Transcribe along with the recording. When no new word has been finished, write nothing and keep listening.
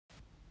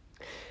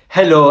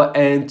Hello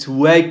and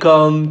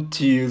welcome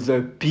to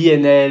the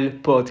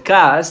PNL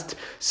podcast.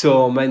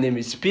 So, my name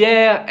is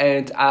Pierre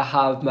and I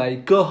have my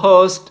co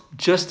host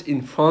just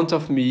in front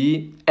of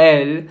me,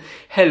 Elle.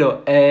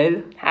 Hello,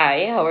 Elle.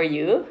 Hi, how are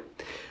you?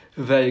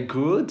 Very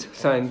good,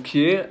 thank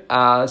you.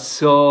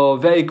 So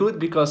very good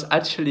because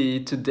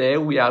actually today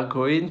we are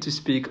going to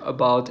speak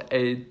about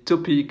a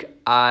topic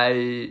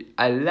I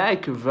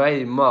like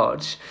very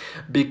much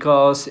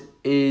because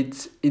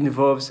it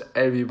involves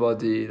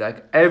everybody.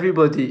 Like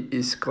everybody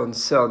is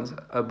concerned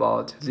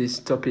about this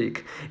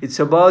topic. It's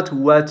about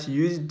what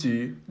you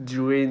do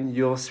during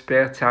your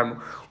spare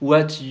time,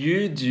 what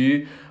you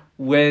do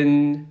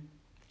when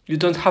you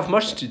don't have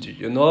much to do,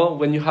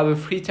 when you have a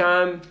free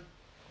time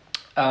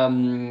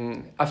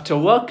after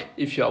work,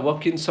 if you are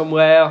working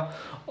somewhere,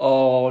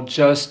 or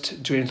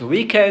just during the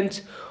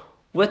weekend,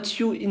 what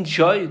you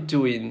enjoy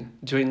doing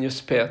during your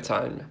spare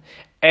time.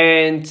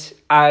 And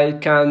I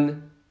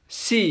can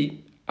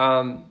see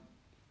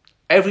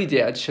every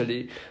day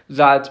actually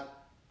that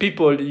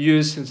people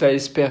use their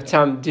spare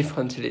time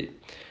differently,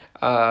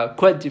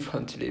 quite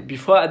differently.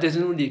 Before I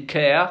didn't really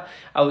care.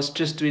 I was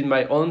just doing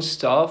my own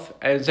stuff,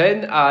 and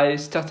then I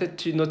started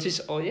to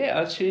notice, oh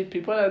yeah, actually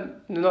people are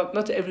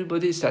not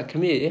everybody is like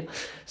me.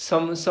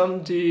 Some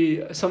spend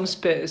their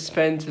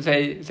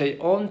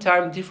own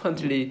time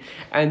differently,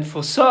 and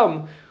for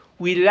some,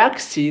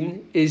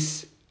 relaxing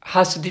is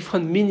has a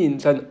different meaning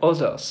than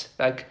others.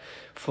 Like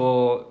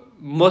for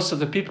most of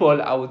the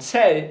people, I would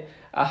say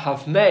I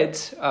have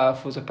met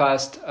for the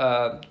past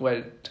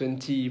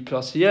 20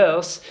 plus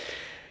years,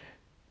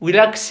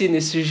 relaxing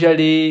is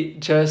usually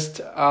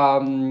just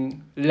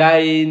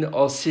lying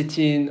or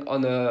sitting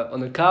on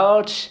a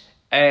couch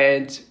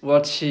and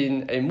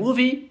watching a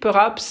movie,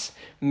 perhaps,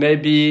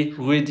 maybe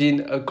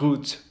reading a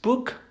good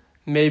book,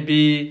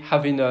 maybe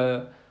having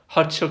a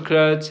hot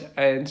chocolate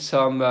and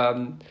some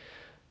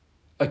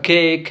a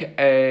cake,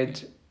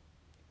 and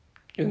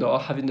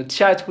having a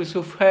chat with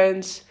your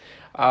friends.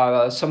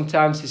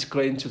 Sometimes it's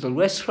going to the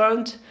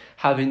restaurant,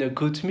 having a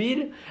good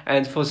meal,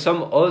 and for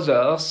some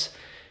others,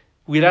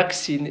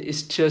 relaxing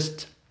is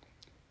just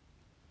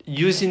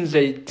using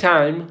the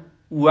time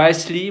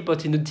wisely,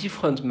 but in a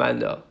different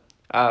manner.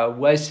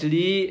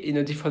 Wisely in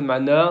a different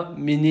manner,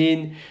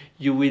 meaning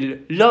you will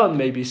learn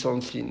maybe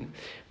something.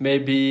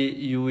 Maybe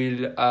you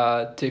will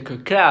take a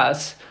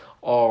class,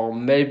 or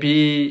maybe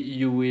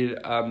you will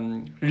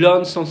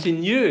learn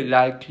something new,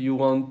 like you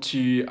want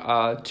to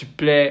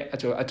play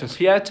at a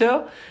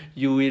theater.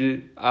 You will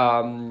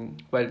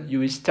you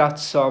will start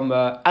some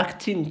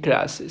acting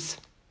classes,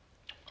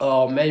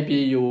 or maybe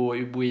you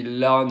will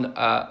learn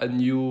a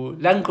new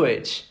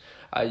language.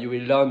 You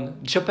will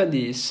learn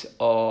Japanese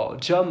or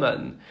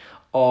German,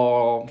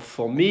 or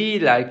for me,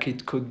 like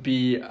it could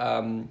be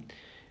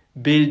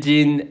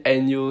building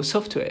a new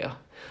software.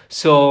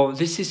 So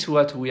this is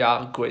what we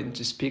are going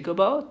to speak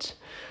about.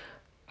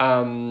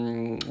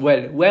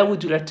 Where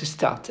would you like to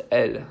start,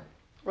 Elle?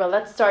 Well,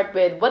 let's start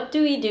with what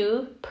do we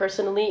do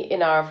personally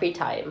in our free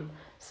time?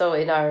 So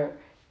what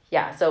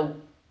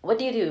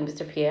do you do,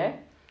 Mr. Pierre?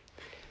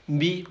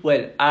 Me,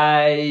 well,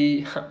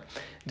 I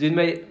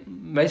during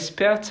my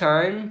spare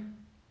time.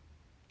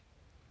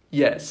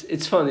 Yes,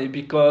 it's funny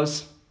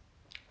because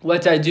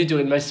what I do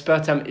during my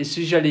spare time is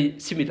usually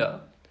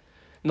similar,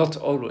 not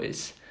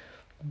always.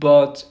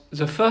 But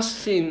the first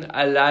thing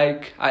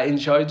I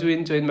enjoy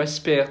doing during my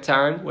spare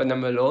time when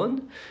I'm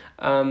alone,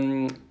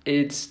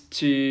 it's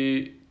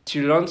to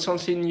learn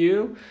something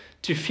new,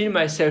 to feel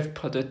myself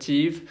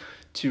productive,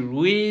 to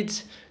read,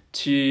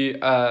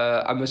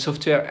 I'm a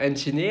software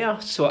engineer,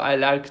 so I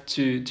like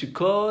to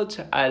code.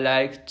 I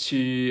like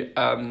to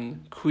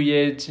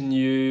create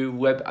new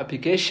web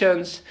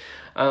applications.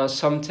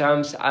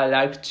 Sometimes I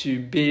like to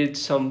build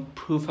some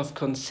proof of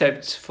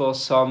concepts for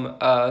some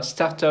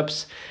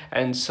startups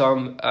and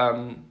some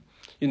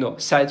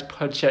side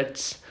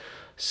projects.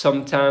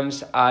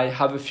 Sometimes I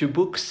have a few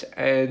books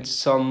and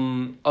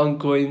some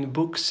ongoing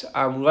books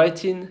I'm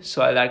writing,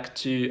 so I like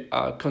to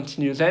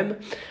continue them.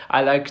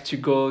 I like to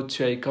go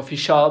to a coffee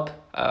shop,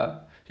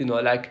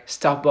 like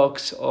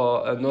Starbucks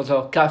or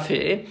another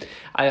cafe.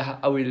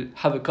 I will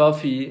have a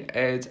coffee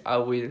and I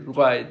will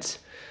write.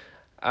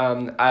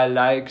 I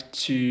like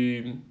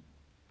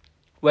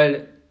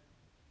well,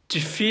 to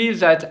feel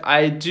that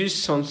I do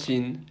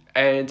something,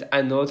 and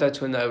I know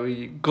that when I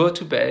will go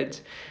to bed,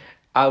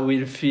 I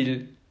will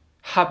feel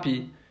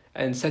happy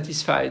and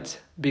satisfied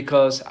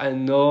because I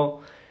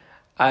know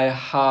I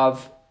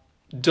have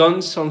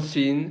done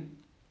something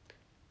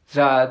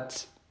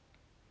that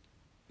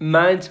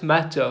might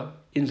matter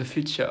in the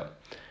future.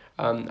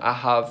 I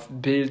have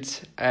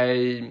built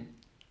a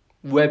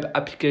web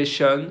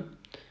application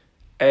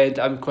and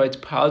I'm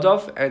quite proud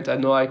of, and I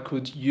know I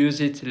could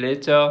use it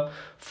later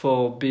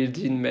for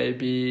building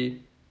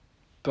maybe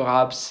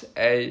perhaps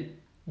a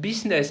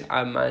business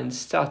I might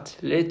start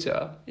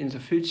later in the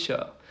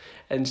future.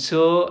 And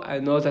so I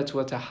know that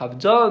what I have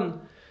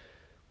done,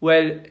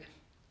 well,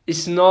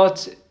 it's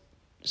not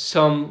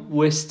some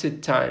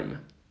wasted time.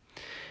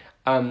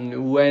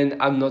 When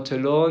I'm not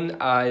alone,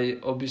 I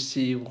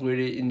obviously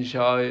really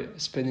enjoy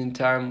spending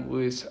time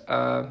with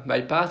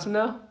my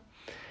partner.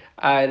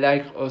 I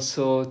like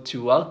also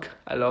to walk.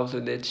 I love the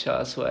nature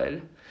as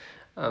well.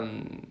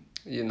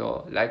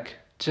 Like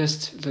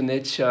just the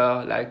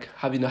nature, like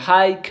having a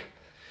hike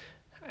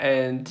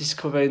and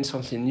discovering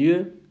something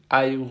new.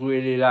 I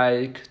really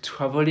like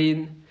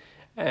traveling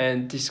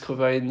and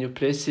discovering new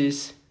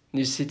places,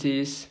 new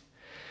cities.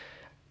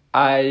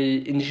 I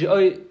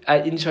enjoy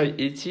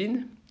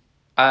eating.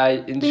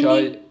 I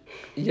enjoy, Really?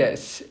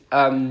 yes,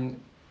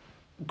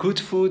 good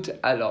food.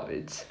 I love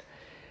it.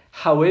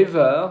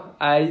 However,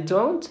 I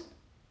don't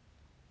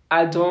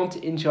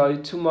enjoy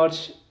too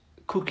much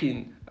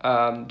cooking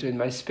during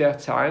my spare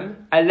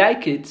time. I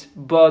like it,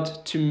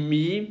 but to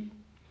me,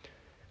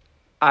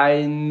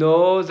 I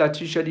know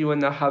that usually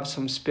when I have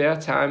some spare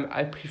time,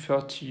 I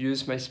prefer to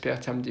use my spare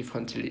time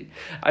differently.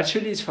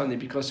 Actually, it's funny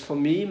because for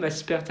me, my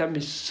spare time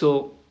is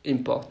so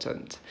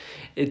important.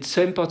 It's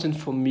so important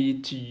for me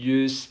to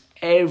use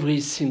every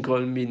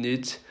single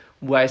minute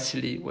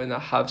wisely when I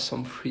have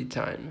some free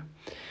time.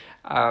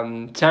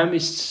 Time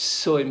is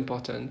so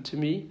important to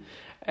me.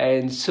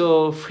 And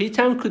so free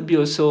time could be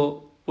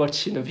also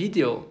watching a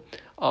video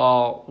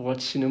or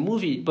watching a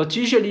movie. But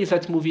usually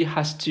that movie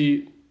has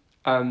to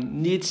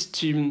needs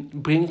to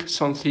bring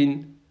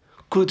something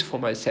good for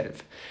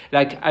myself.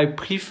 Like I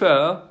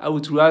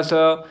would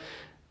rather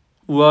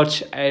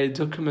watch a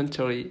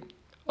documentary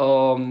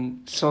or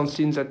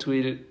something that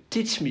will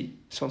teach me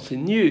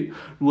something new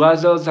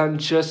rather than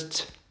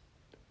just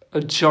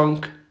a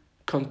junk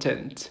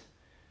content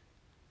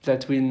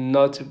that will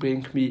not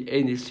bring me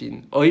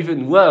anything, or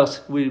even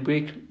worse, will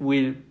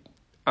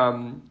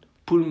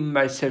pull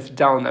myself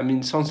down. I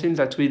mean, something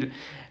that will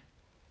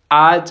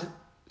add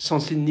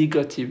something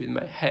negative in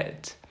my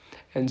head,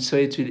 and so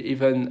it will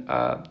even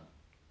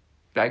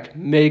like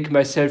make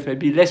myself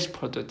maybe less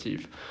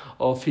productive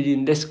or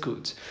feeling less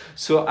good.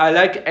 So I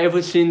like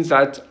everything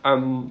that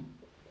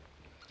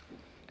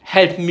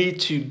help me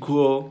to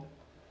grow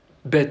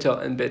better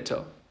and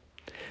better.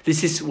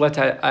 This is what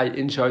I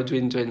enjoy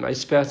doing during my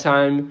spare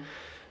time.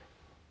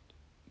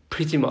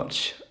 Pretty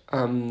much.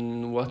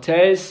 What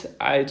else?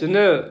 I don't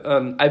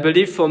know. I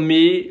believe for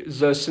me,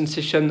 the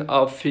sensation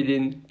of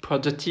feeling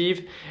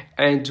productive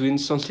and doing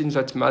something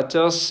that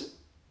matters,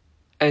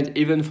 and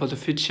even for the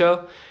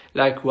future,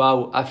 like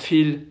wow, I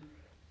feel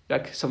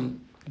like some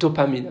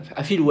dopamine.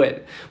 I feel well.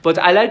 But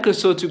I like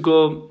also to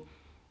go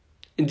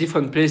in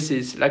different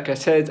places. Like I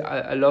said,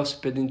 I love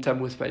spending time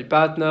with my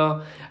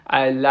partner.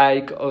 I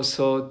like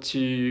also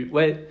to,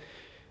 well,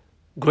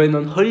 going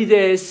on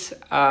holidays,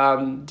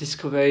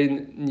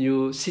 discovering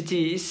new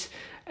cities,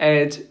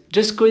 and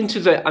just going to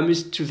the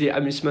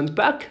amusement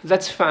park.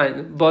 That's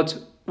fine, but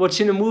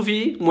watching a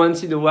movie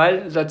once in a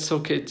while, that's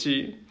okay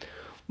too.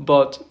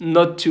 But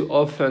not too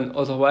often.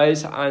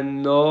 Otherwise, I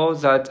know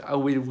that I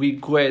will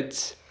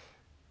regret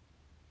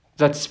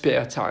that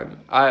spare time.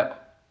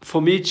 For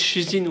me,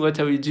 choosing what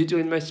I will do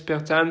during my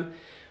spare time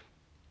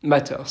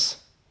matters.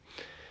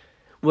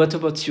 What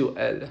about you,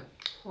 Elle?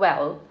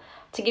 Well,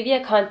 to give you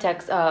a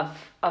context of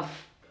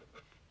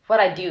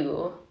what I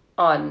do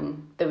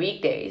on the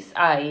weekdays,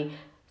 I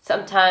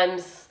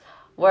sometimes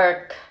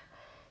work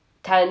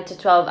 10 to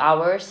 12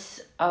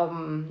 hours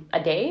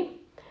a day.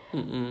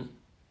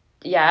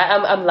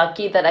 Yeah, I'm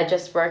lucky that I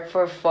just work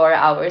for 4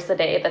 hours a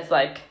day. That's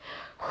like,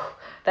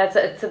 that's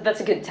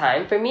a good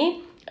time for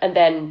me. And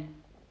then,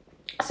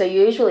 so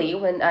usually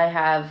when I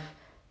have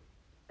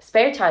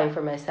spare time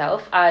for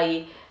myself,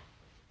 the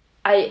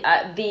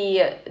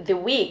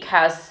week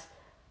has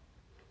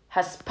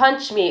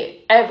punched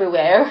me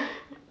everywhere.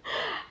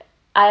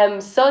 I am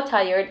so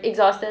tired,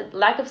 exhausted,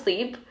 lack of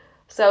sleep.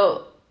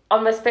 So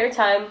on my spare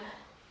time,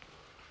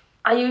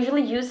 I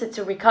usually use it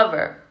to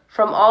recover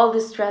from all the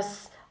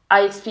stress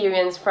I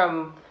experience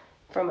from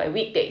my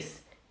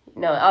weekdays.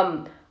 No,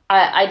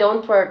 I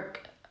don't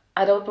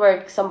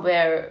work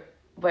somewhere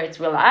where it's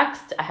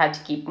relaxed. I have to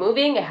keep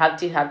moving. I have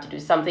to do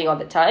something all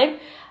the time.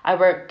 I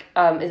work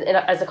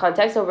as a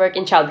context. I work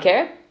in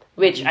childcare,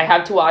 which I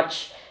have to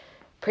watch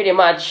pretty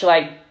much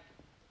like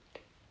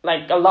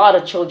a lot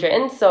of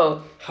children.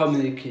 So How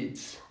many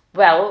kids?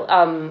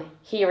 well,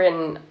 here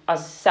in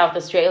South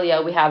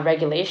Australia, we have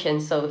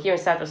regulations. So here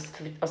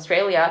in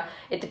Australia,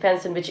 it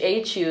depends on which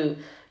age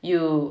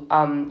you're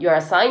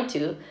assigned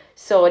to.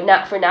 So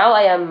now for now,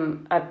 I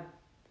am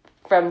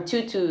from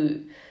 2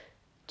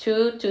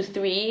 to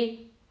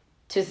 3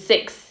 to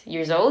 6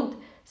 years old.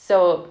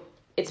 So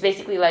it's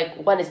basically like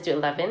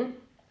 1:11.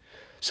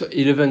 So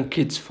 11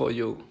 kids for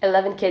you.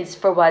 11 kids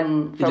for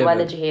one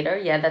 11. educator.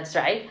 Yeah, that's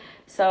right.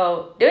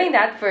 So doing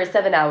that for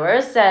 7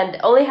 hours and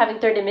only having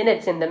 30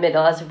 minutes in the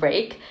middle as a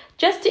break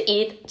just to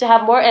eat to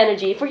have more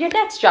energy for your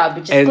next job,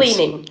 which is And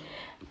cleaning.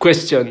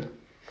 question.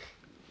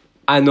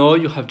 I know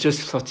you have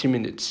just 30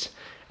 minutes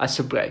as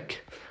a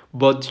break,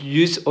 but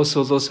use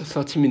also those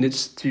 30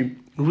 minutes to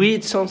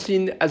read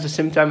something at the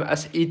same time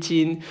as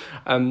eating.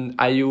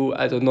 Are you,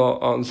 I don't know,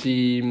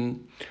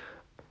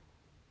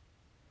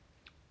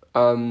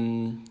 Are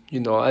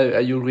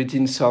you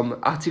reading some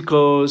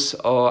articles,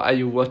 or are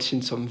you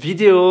watching some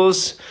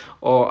videos,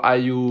 or are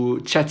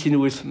you chatting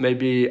with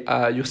maybe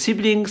your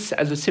siblings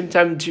at the same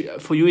time?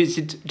 For you, is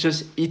it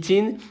just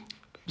eating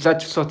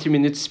that 30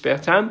 minutes spare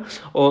time,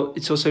 or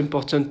it's also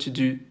important to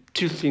do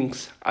two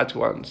things at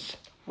once?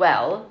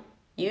 Well,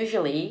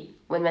 usually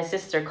when my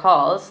sister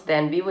calls,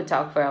 then we would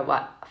talk for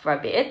a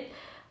bit.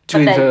 But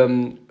During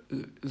then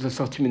the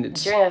 30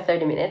 minutes during our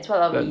 30 minutes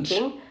while I'm lunch.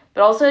 eating,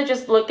 but also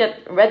just look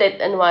at Reddit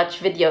and watch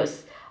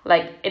videos.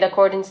 Like, in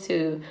accordance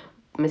to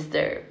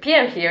Mr.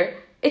 Pierre here,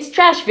 it's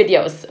trash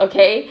videos,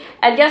 okay?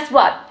 And guess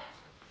what?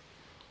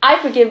 I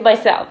forgive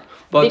myself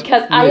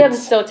because I am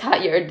so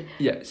tired.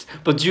 Yes,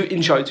 but do you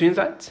enjoy doing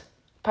that?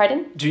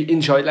 Pardon? Do you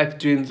enjoy like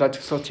doing that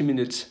 30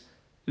 minutes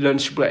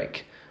lunch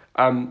break?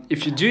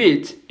 If you do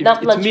it,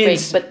 Not it lunch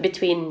means, break, but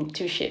between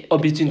two shifts. or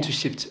between two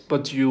shifts.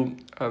 But do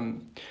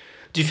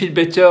you feel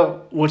better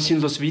watching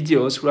those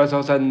videos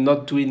rather than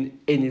not doing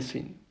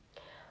anything,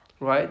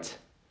 right?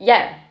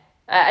 Yeah,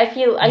 I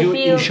feel. You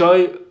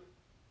enjoy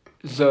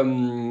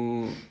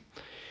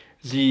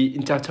the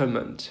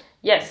entertainment.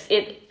 Yes,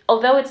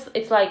 although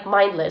it's like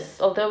mindless.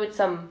 Although it's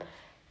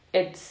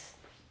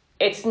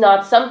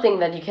not something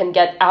that you can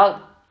get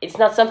out. It's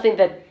not something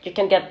that you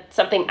can get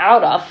something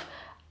out of.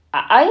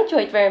 I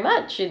enjoy it very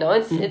much.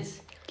 It's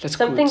That's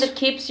something good. that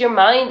keeps your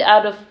mind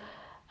out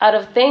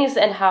of things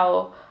and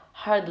how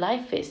hard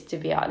life is, to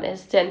be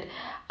honest. And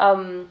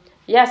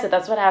yeah, so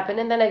that's what happened.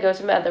 And then I go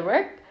to my other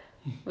work,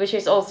 which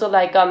is also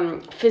like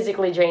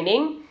physically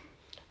draining.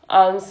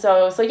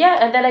 So yeah,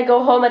 and then I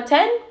go home at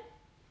 10.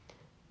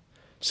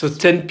 So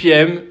 10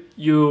 p.m.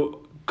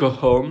 you go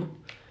home,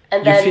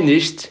 And you then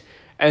finished,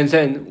 and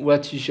then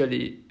what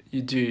usually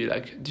you do?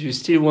 Like, do you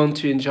still want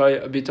to enjoy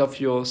a bit of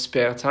your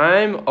spare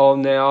time, or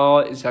now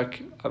it's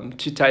like, I'm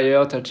too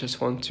tired, I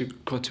just want to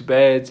go to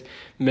bed,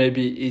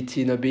 maybe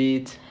eating a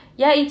bit?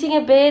 yeah, eating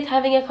a bit,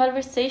 having a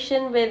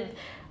conversation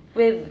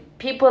with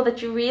people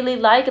that you really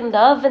like and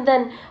love, and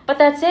then but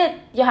that's it.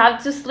 You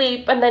have to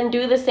sleep and then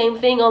do the same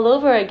thing all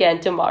over again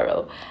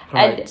tomorrow.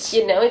 Right. And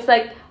it's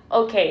like,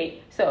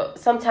 okay, so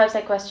sometimes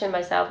I question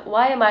myself,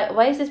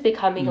 why is this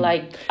becoming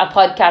like a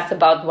podcast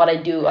about what I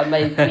do on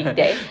my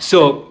weekday?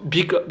 So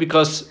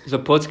because the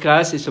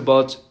podcast is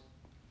about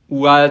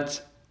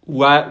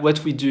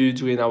what we do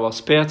during our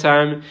spare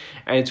time,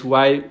 and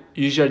why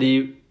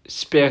usually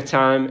spare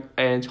time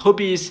and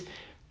hobbies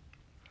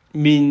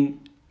mean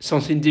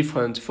something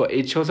different for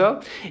each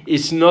other.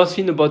 It's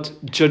nothing about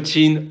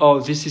judging, oh,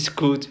 this is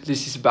good,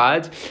 this is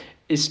bad.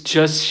 It's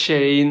just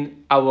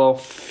sharing our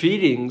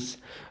feelings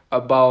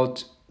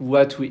about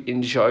what we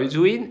enjoy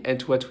doing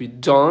and what we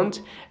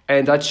don't.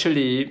 And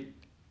actually,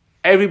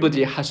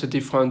 everybody has a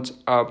different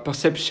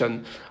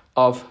perception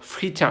of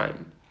free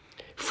time.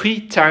 Free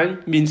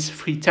time means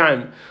free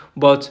time,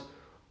 but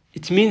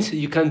it means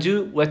you can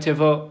do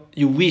whatever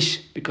you wish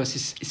because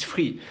it's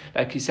free.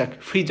 Like, it's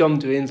like freedom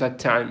during that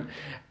time.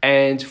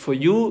 And for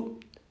you,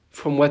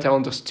 from what I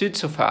understood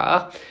so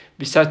far,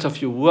 besides of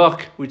your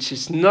work, which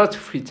is not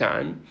free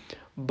time,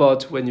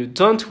 but when you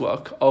don't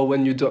work, or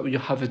when you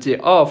have a day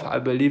off, I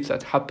believe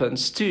that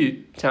happens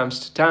too, times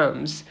to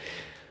times,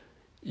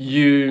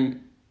 you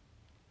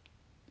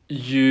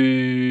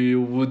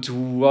would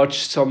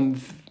watch some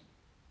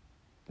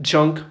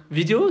junk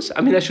videos.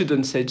 I mean, I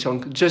shouldn't say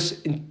junk,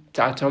 just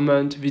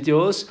entertainment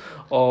videos,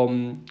 or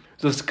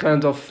those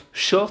kind of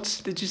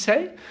shorts that you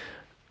say.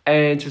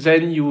 And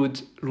then you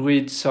would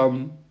read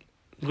some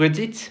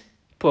Reddit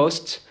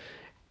posts.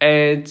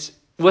 And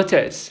what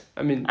else?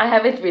 I mean, I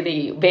haven't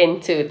really been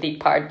to the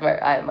part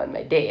where I'm on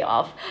my day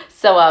off.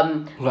 So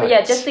but yeah,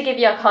 Right. just to give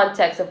you a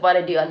context of what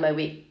I do on my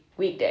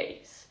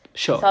weekdays.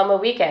 sure. So on my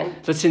weekend,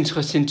 That's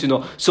interesting to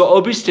know. So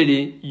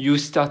obviously you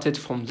started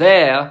from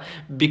there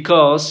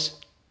because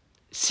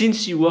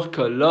since you work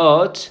a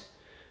lot,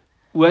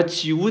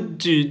 what you would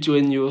do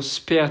during your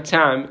spare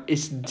time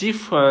is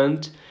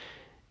different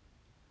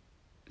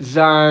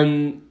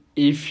than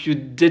if you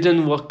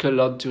didn't work a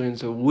lot during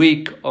the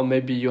week, or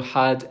maybe you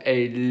had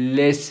a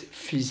less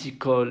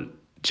physical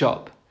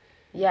job.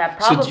 yeah,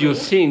 probably. So do you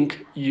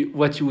think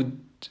what you would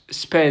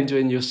spend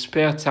during your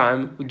spare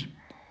time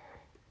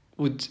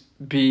would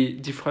be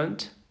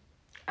different?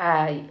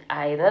 I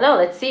don't know.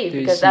 Let's see,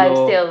 There because is I'm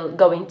no- still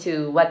going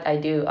to what I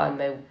do on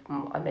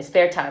my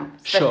spare time,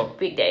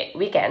 especially Sure.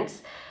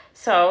 weekends.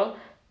 So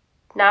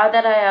now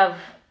that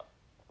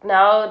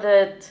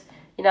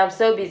I'm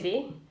so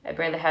busy, I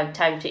barely have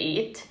time to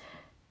eat.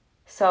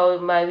 So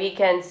my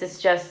weekends is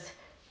just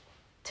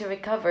to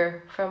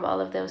recover from all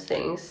of those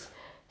things.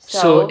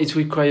 So it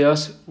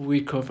requires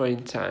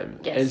recovering time.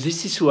 Yes. And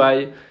this is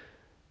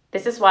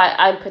why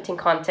I'm putting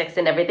context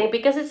in everything,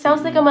 because it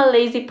sounds like I'm a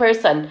lazy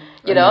person.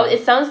 You know,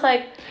 it sounds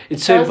like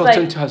it's so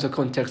important to have the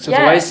context. yeah,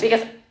 Otherwise,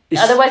 because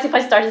otherwise, if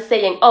I started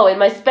saying, "Oh, in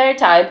my spare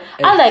time,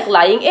 I like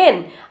lying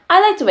in.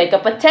 I like to wake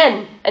up at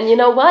 10," and you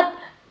know what?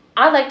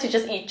 I like to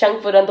just eat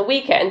junk food on the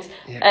weekends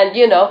and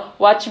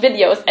watch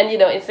videos, and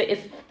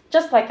it's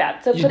just like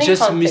that. So you putting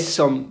just context, miss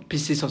some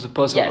pieces of the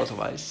puzzle Yes.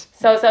 otherwise.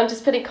 So I'm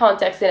just putting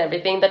context in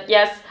everything. That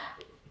yes,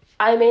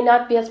 I may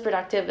not be as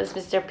productive as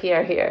Mr.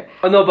 Pierre here.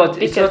 Oh no, but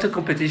it's Because- not a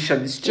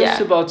competition. It's just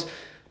Yeah. about,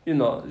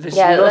 there's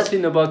Yeah,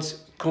 nothing about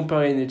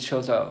comparing each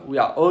other. We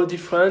are all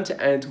different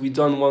and we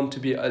don't want to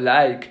be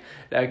alike.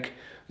 Like,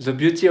 the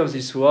beauty of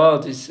this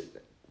world is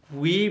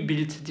we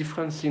build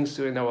different things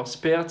during our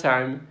spare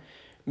time,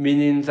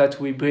 meaning that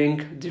we bring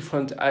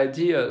different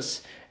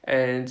ideas.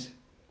 And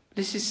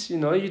this is,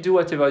 you do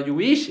whatever you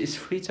wish, it's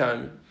free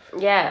time.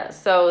 Yeah,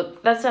 so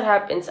that's what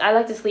happens. I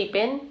like to sleep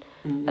in.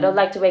 I don't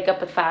like to wake up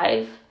at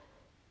 5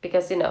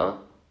 because,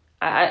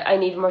 I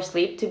need more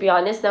sleep, to be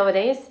honest,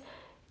 nowadays.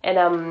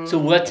 And So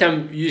what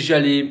time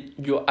usually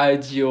your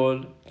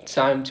ideal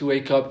time to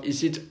wake up?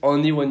 Is it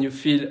only when you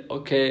feel,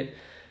 okay,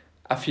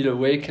 I feel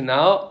awake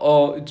now,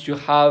 or do you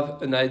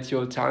have an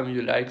ideal time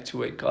you like to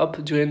wake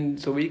up during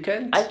the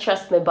weekend? I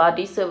trust my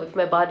body, so if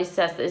my body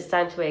says that it's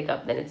time to wake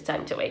up, then it's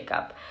time to wake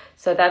up.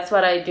 So that's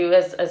what I do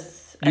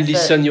You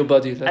listen your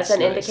body, that's as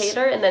an nice.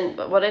 indicator. And then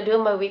what I do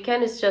on my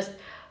weekend is just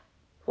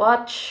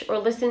watch or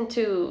listen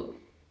to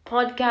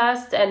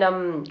podcasts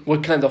and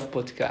What kind of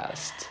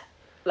podcast?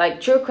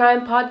 like true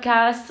crime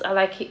podcasts. I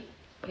like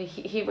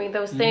hearing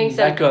those things.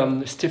 And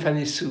Like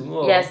Stephanie Sue.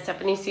 Or... yes,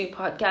 Stephanie Sue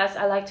podcast.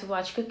 I like to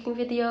watch cooking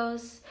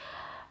videos.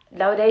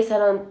 Nowadays, I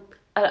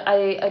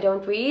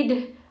don't read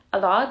a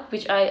lot,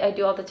 which I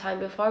do all the time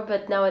before.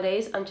 But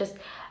nowadays, I'm just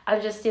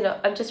I'm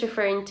just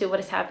referring to what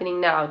is happening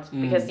now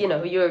because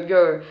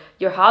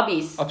your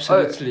hobbies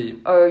Absolutely.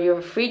 or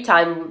your free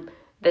time,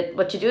 that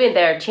what you do in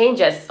there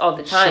changes all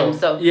the time. Sure.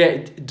 So Yeah,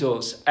 it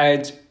does.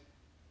 And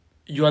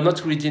you are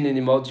not reading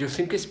anymore. Do you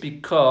think it's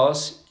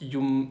because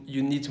you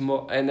need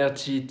more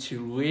energy to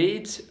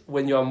read?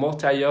 When you are more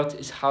tired,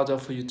 it's harder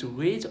for you to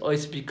read? Or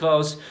it's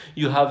because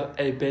you have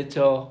a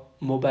better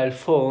mobile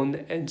phone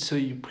and so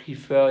you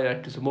prefer,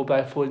 like, the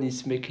mobile phone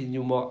is making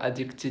you more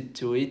addicted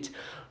to it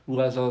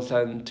rather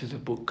than to the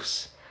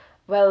books?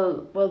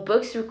 well,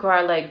 books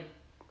require like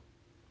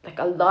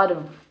a lot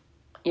of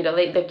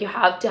like you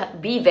have to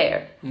be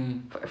there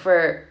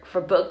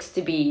for books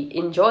to be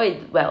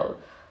enjoyed well,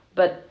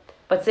 but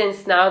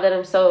since now that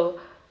I'm so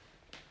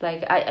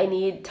like I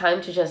need time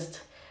to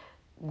just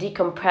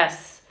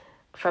decompress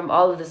from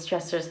all of the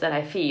stressors that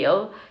I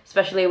feel,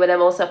 especially when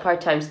I'm also a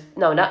part-time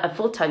no, not a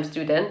full-time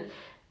student.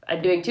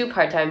 I'm doing 2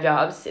 part-time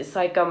jobs. It's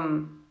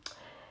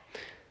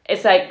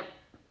like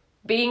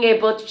being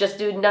able to just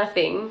do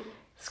nothing,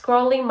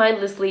 scrolling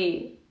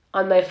mindlessly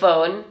on my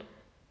phone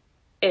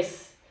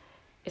is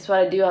what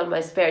I do on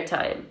my spare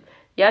time.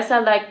 Yes, I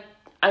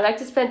like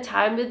to spend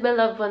time with my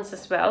loved ones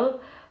as well,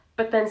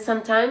 but then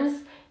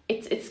sometimes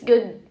it's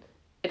good.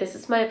 This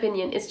is my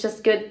opinion. It's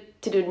just good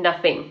to do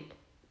nothing,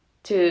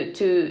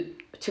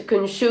 to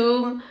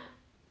consume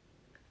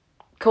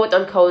quote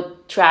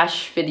unquote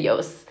trash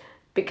videos,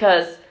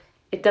 because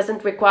it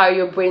doesn't require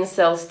your brain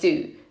cells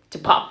to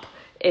pop.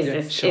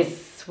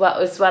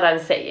 Is what I'm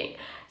saying.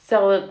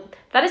 So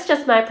that is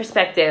just my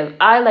perspective.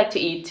 I like to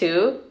eat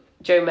too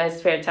during my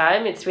spare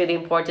time. It's really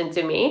important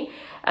to me,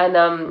 and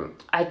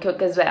I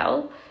cook as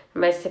well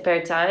in my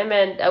spare time,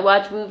 and I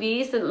watch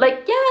movies and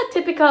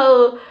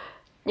typical,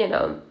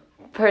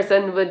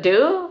 person would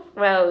do.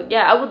 Well,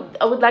 yeah,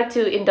 I would like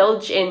to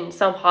indulge in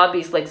some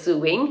hobbies like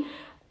sewing,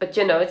 but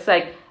it's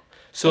like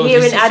So here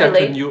this in is like a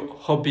Adelaide. new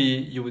hobby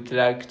you would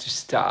like to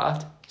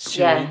start,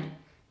 Yeah. sewing?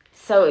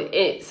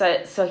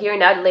 So here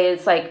in Adelaide,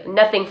 it's like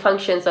nothing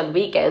functions on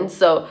weekends,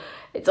 so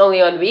it's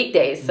only on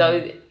weekdays. So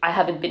I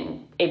haven't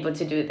been able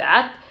to do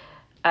that,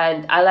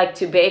 and I like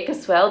to bake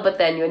as well. But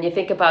then when you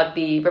think about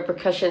the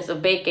repercussions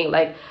of baking,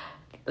 like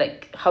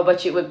how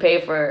much you would pay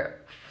for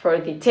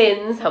the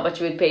tins, how much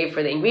you would pay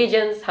for the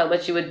ingredients, how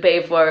much you would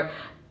pay for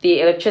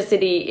the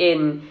electricity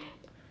in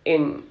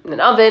an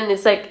oven,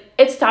 it's like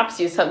it stops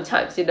you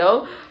sometimes.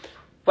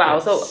 Wow,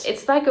 Yes. so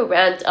it's like a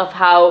rant of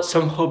how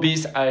Some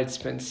hobbies are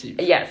expensive.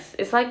 yes,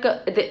 it's like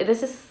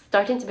this is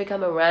starting to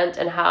become a rant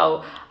and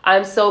how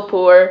I'm so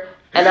poor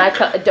and I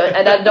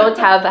don't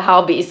have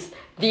hobbies.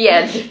 The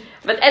end.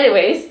 But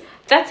anyways,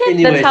 that's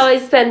it. That's how I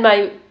spend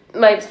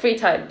my free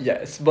time.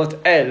 Yes, but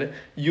Elle,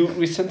 you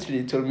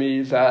recently told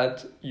me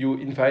that you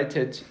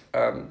invited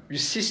your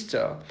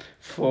sister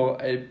for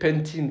a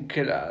painting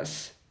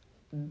class.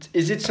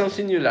 Is it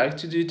something you like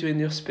to do in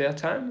your spare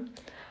time?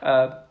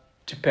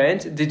 To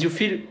paint? Did you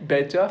feel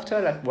better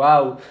after? Like,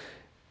 wow,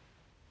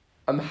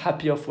 I'm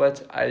happy of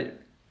what I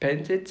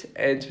painted,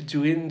 and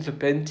during the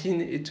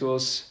painting, it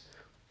was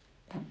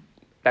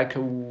like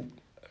a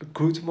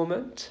good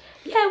moment.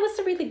 Yeah, it was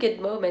a really good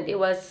moment. It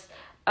was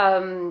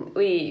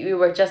we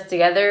were just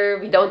together.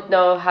 We don't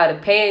know how to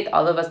paint.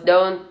 All of us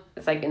don't.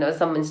 It's like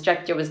some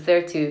instructor was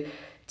there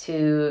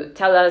to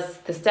tell us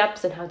the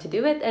steps and how to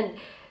do it, and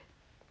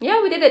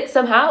yeah, we did it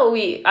somehow.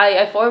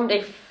 I formed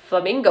a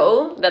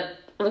flamingo that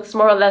looks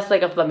more or less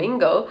like a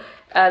flamingo,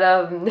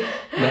 and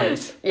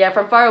Nice. yeah,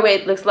 from far away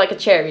it looks like a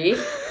cherry,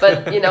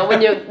 but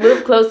when you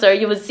move closer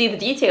you will see the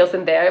details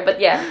in there. But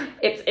yeah,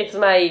 it's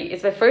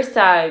my first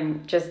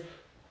time just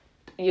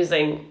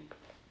using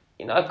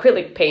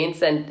acrylic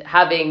paints and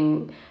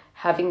having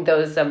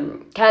those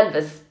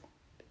canvas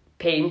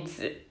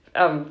paints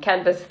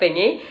canvas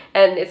thingy,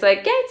 and it's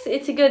like, yeah,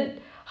 it's a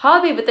good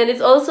hobby, but then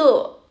it's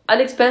also an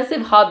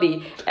expensive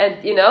hobby,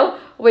 and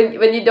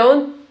when you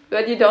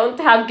don't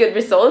have good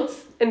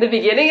results in the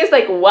beginning, it's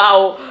like,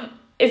 wow,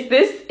 is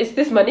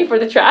this money for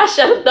the trash?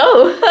 I don't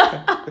know.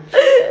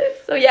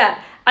 So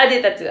yeah, I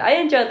did that too. I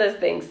enjoy those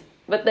things,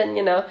 but then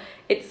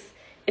it's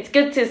it's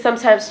good to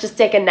sometimes just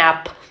take a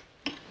nap.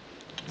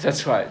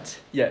 That's right.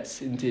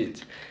 Yes,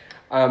 indeed.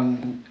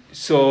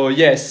 So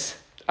yes,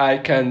 I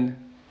can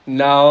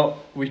now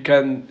we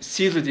can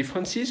see the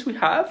differences we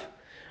have.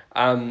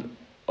 Um,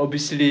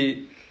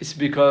 Obviously, it's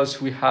because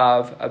we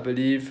have, I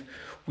believe,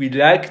 we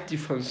like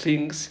different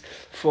things.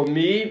 For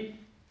me,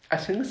 I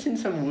think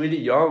since I'm really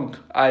young,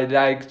 I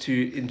like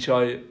to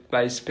enjoy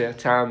my spare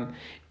time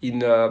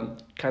in a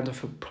kind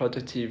of a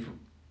productive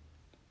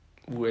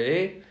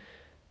way.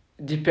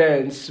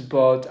 Depends,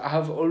 but I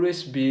have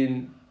always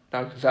been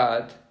like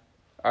that.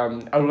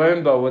 I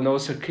remember when I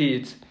was a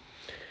kid,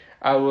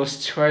 I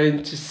was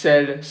trying to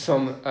sell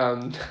some.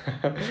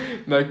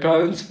 My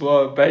parents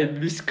were buying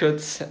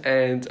biscuits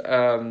and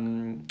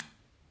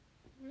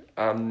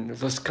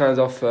those kinds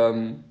of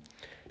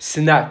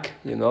snack,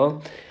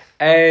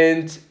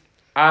 And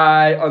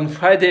on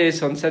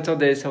Fridays, on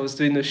Saturdays, I was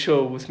doing a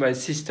show with my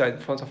sister in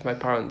front of my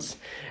parents.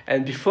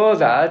 And before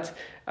that,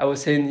 I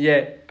was saying,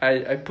 yeah,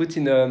 I put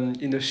in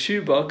a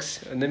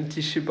shoebox, an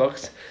empty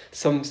shoebox,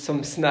 some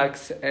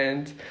snacks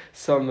and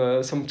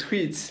some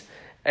treats.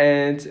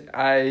 And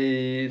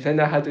I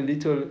had a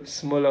little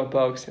smaller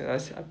box, and I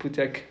put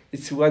like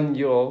it's €1,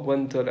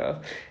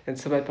 $1, and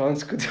so my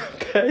parents could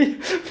pay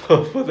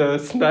for the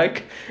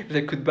snack.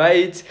 They could buy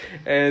it,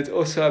 and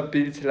also I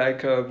built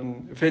like a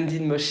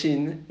vending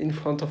machine in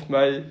front of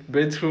my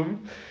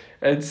bedroom,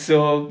 and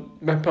so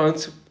my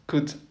parents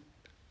could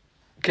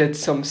get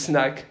some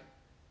snack.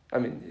 I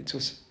mean, it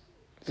was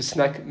the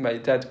snack my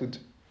dad would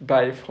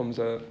buy from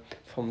the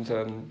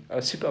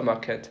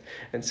supermarket,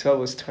 and so I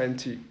was trying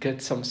to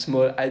get some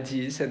small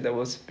ideas, and I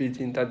was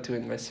building that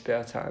during my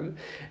spare time,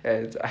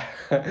 and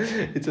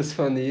it was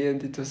funny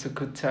and it was a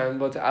good time.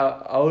 But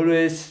I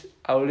always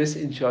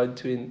enjoyed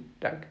doing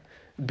like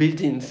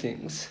building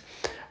things.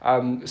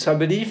 So I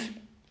believe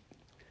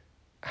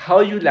how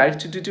you like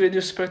to do in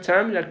your spare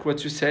time, like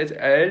what you said,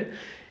 El,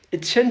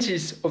 it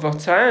changes over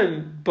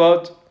time,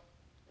 but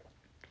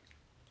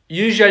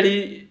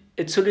usually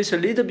it's always a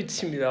little bit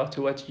similar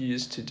to what you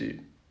used to do.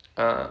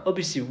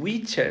 Obviously,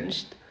 we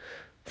changed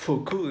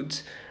for good,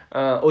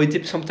 or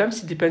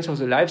sometimes it depends on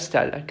the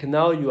lifestyle. Like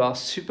now, you are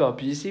super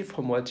busy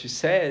from what you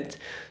said,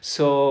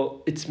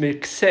 so it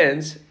makes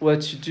sense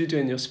what you do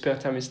during your spare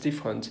time is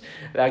different.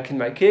 Like in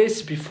my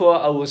case, before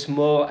I was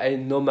more a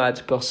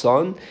nomad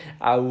person.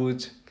 I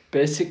would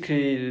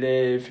basically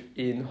live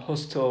in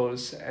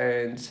hostels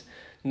and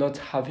not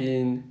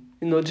having,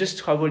 just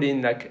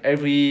traveling like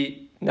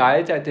every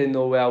night. I didn't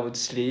know where I would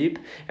sleep,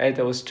 and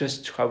I was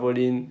just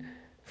traveling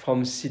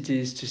from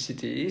cities to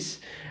cities.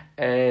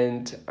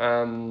 And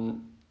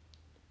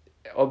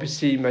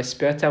obviously, my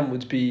spare time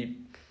would be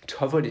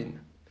traveling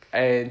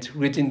and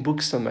reading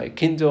books on my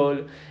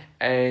Kindle,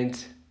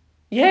 and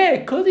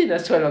yeah, coding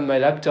as well on my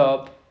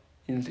laptop,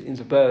 in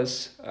the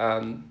bus,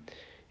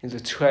 in the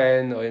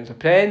train or in the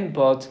plane.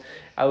 But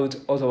I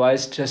would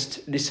otherwise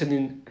just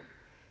listening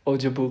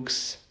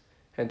audiobooks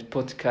and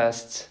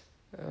podcasts,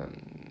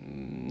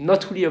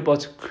 not really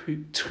about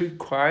true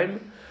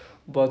crime,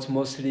 but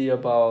mostly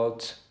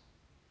about,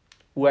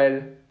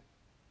 well,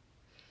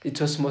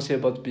 it was mostly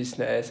about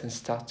business and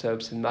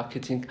startups and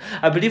marketing.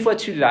 I believe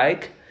what you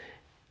like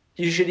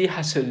usually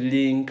has a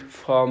link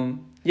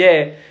from,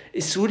 yeah,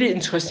 it's really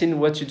interesting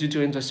what you do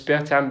during the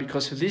spare time,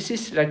 because this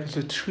is like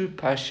the true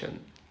passion.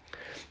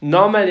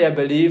 Normally, I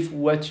believe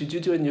what you do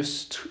during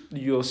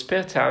your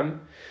spare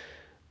time,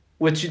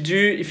 what you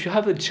do if you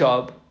have a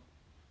job,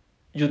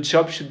 your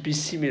job should be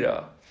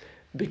similar,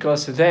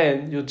 because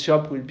then your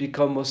job will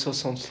become also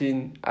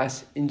something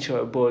as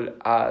enjoyable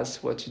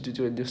as what you do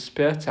during your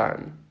spare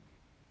time.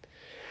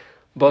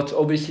 But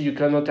obviously, you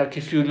cannot, like,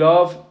 if you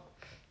love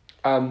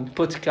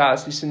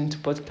podcast, listening to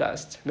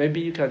podcasts, maybe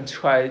you can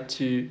try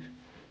to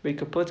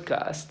make a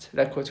podcast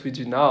like what we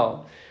do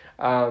now,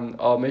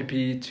 or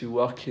maybe to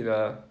work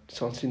in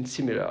something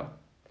similar.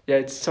 Yeah,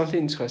 it's something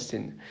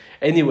interesting.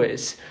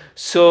 Anyways,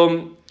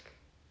 so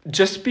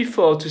just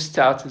before to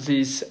start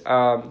this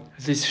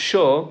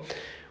show,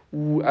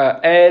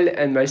 Elle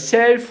and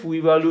myself,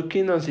 we were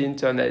looking on the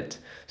internet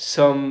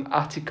some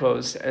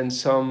articles and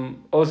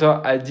some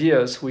other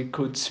ideas we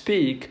could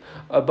speak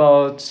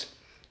about,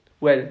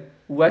 well,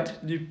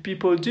 what do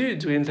people do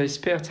during their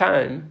spare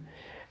time?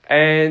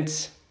 And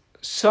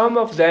some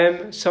of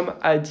them, some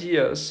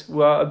ideas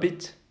were a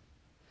bit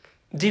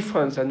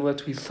different than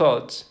what we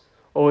thought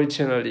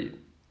originally.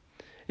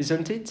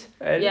 Isn't it,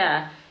 Elle?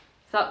 Yeah.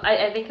 So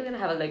I think I'm gonna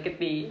have a look at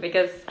me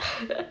because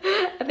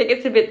I think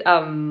it's a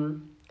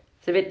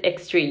bit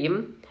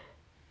extreme.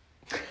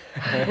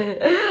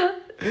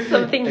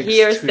 Something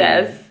here Extreme.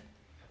 says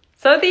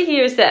something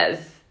here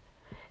says,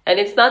 and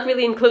it's not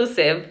really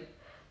inclusive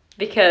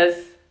because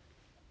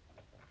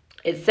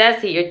it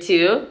says here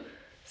too,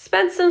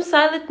 spend some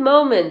silent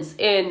moments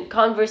in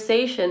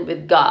conversation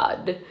with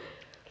God.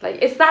 Like,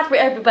 it's not for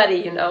everybody,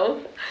 you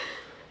know?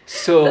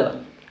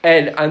 So,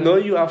 and I know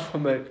you are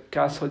from a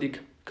Catholic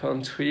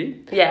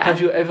country. Yeah. Have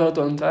you ever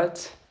done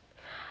that?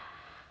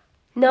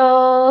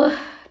 No,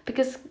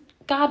 because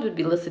God would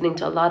be listening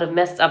to a lot of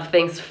messed up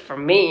things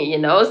from me, you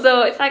know?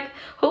 So it's like,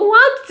 who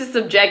wants to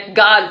subject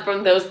God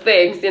from those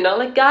things, you know?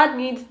 Like, God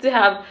needs to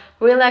have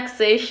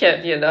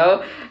relaxation, you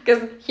know?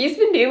 Because he's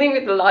been dealing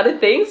with a lot of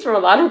things from a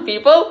lot of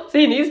people, so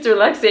he needs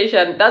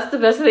relaxation. That's the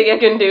best thing I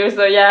can do.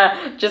 So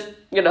yeah, just,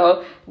 you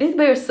know, do it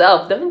by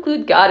yourself. Don't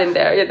include God in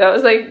there, you know?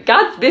 It's like,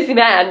 God's busy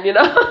man, you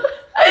know?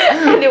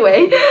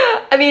 Anyway,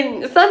 I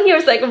mean, some here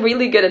is like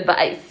really good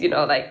advice, you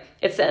know, like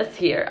it says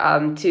here,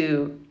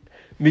 to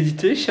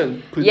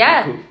Meditation could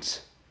Yeah. be good.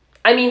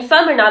 I mean,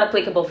 some are not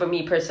applicable for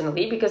me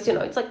personally because, you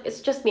know, it's like, it's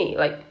just me.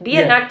 Like, be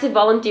an Yeah. active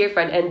volunteer for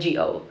an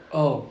NGO.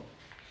 Oh,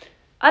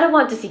 I don't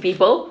want to see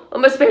people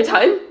on my spare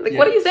time. Like,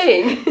 what are you yes.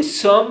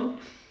 saying?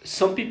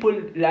 Some people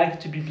like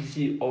to be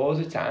busy all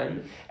the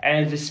time,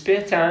 and the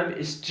spare time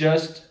is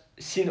just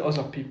seeing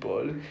other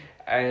people,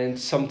 and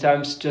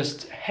sometimes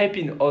just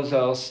helping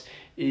others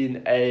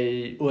in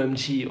a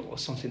OMG or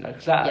something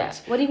like that. Yeah.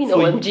 What do you mean For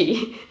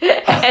OMG?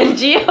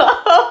 NGO?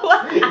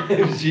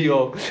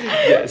 NGO,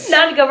 yes.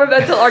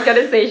 Non-governmental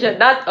organization.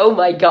 Not, oh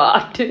my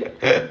God.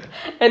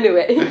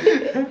 Anyway.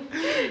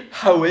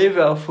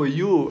 However, for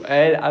you,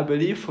 and I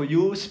believe for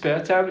you,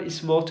 spare time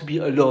is more to be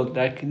alone.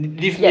 Like,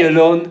 leave me Yes.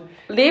 alone.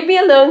 Leave me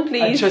alone, I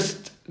please.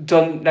 just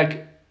don't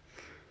like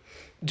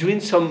doing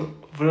some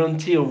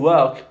volunteer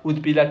work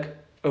would be like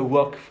a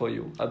work for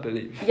you, I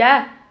believe.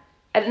 Yeah.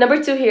 And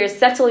number 2 here is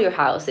settle your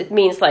house. It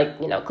means like,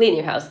 you know, clean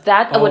your house.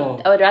 That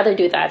Oh. I would rather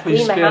do that. For your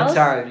Clean my spare house.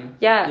 time.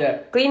 Yeah. Yeah.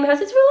 Clean my house.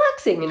 It's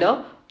relaxing, you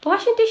know.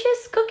 Washing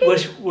dishes, cooking.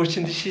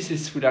 Washing dishes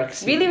is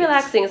relaxing. Really yes.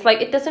 relaxing. It's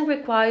like it doesn't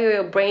require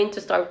your brain to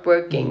start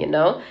working, you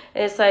know.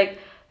 And it's like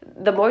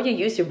the more you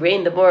use your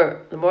brain,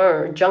 the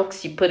more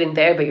junks you put in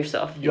there by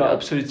yourself. You You're know?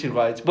 absolutely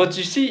right. But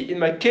you see, in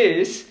my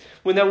case,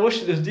 when I wash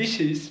those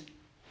dishes,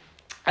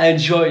 I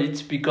enjoy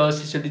it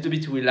because it's a little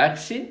bit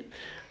relaxing.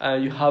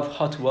 You have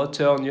hot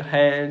water on your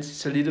hands.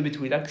 It's a little bit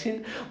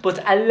relaxing. But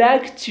I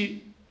like to.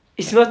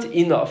 It's not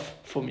enough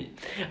for me.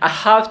 I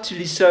have to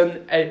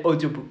listen an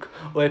audiobook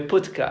or a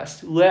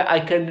podcast where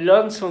I can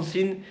learn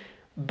something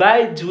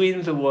by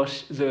doing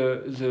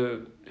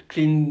the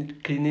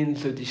cleaning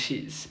the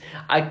dishes.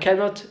 I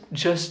cannot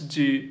just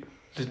do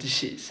the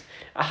dishes.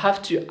 I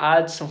have to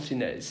add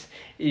something else.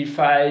 If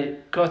I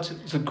cut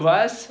the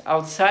grass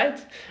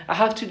outside, I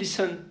have to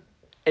listen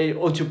an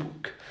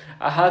audiobook.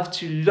 I have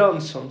to learn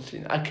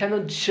something. I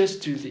cannot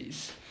just do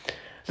this.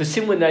 The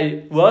same when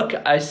I work,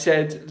 I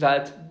said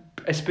that,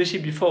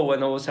 especially before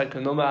when I was like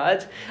a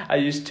nomad, I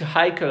used to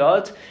hike a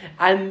lot.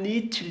 I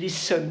need to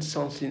listen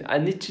something. I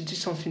need to do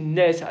something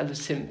else at the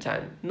same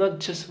time, not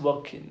just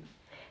working.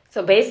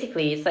 So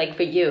basically, it's like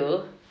for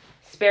you,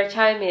 spare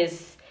time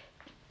is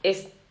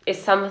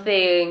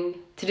something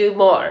to do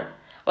more.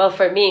 Well,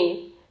 for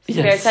me,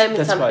 spare time is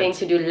that's something right.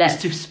 to do less.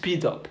 It's to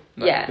speed up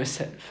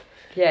myself.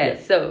 Yeah.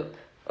 So,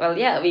 well,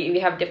 yeah, we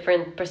have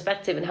different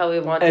perspective and how we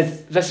want. And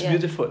that's yeah.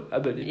 beautiful, I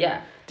believe.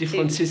 Yeah.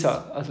 Differences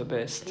are the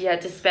best. Yeah,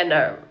 to spend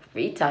our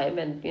free time,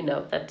 and you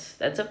know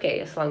that's okay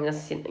as long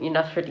as you're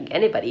not hurting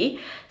anybody.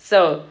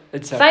 So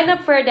sign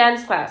up for a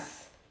dance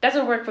class.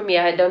 Doesn't work for me.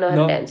 I don't know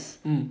how to dance.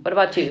 What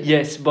about you?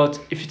 Yes, but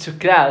if it's a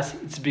class,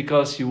 it's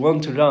because you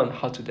want to learn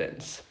how to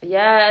dance.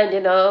 Yeah, and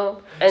you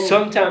know, and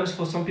sometimes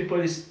for some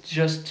people it's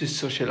just to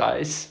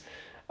socialize.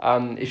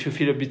 If you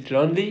feel a bit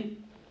lonely.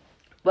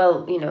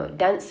 Well, you know,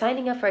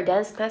 signing up for a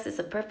dance class is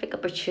a perfect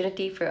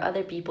opportunity for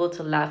other people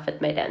to laugh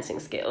at my dancing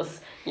skills,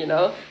 you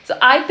know? So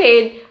I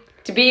paid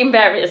to be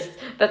embarrassed.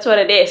 That's what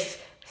it is.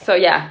 So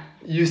yeah.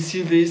 You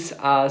see this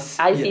as...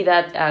 I see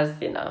that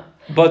as, you know.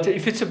 But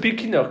if it's a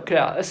beginner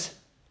class,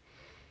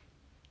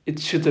 it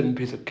shouldn't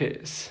be the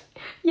case.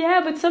 Yeah,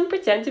 but some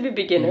pretend to be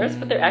beginners,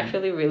 but they're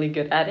actually really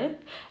good at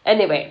it.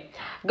 Anyway,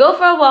 go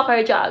for a walk or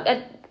a jog.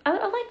 I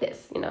like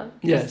this, you know?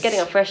 Yes. Just getting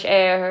a fresh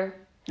air.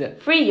 Yeah.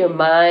 Free your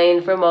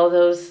mind from all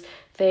those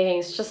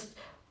things. Just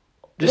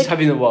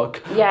having a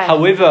walk. Yeah.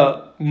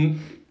 However,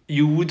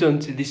 you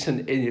wouldn't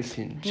listen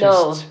anything.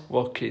 Just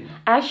walking.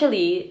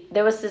 Actually,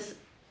 there was this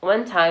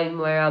one time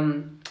where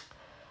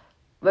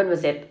when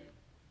was it?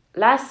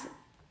 Last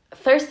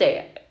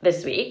Thursday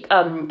this week.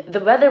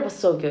 The weather was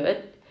so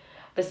good.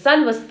 The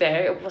sun was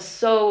there. It was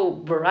so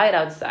bright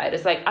outside.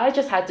 It's like I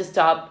just had to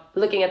stop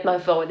looking at my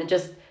phone and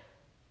just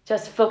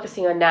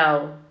focusing on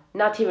now.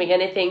 Not hearing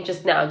anything,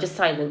 just now, just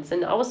silence.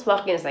 And I was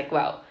walking, it's like,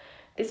 wow,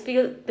 this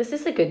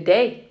is a good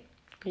day.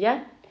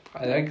 Yeah?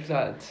 I like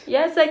that.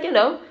 Yeah, it's like, you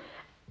know,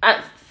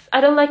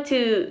 I don't like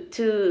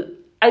to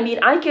I mean,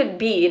 I could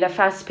be in a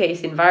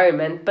fast-paced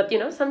environment, but, you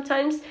know,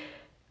 sometimes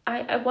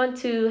I want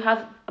to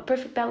have a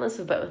perfect balance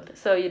of both.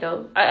 So, you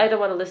know, I don't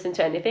want to listen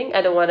to anything.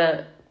 I don't want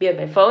to be on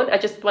my phone. I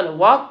just want to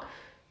walk,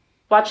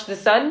 watch the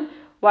sun,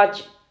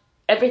 watch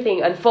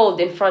everything unfold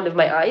in front of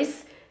my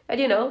eyes. And,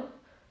 you know,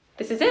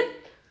 this is it.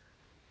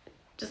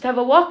 Just have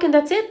a walk and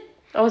that's it.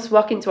 I was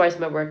walking towards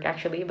my work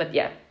actually, but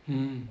yeah.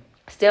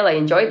 Still, I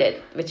enjoyed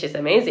it, which is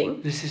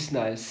amazing. This is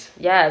nice.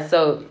 Yeah,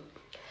 so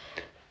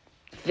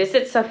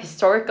visit some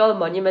historical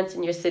monuments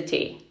in your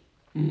city.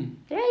 Yeah,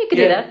 you could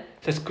do that.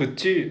 That's good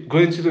too.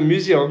 Going to the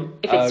museum,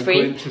 If it's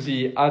free. going to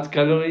the art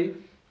gallery.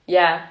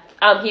 Yeah,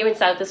 here in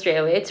South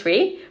Australia, it's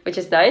free, which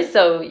is nice.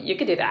 So you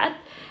could do that.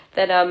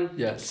 Then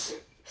Yes.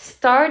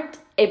 start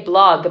a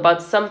blog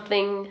about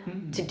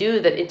something to do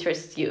that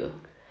interests you.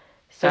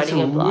 That's Starting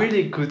a a blog.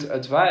 really good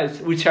advice,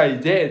 which I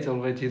did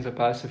already in the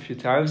past a few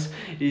times.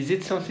 Is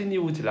it something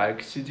you would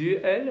like to do,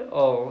 Elle,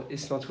 or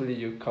it's not really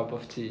your cup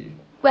of tea?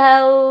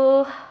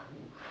 Well,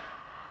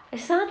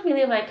 it's not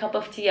really my cup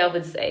of tea, I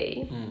would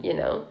say,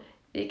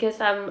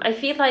 because I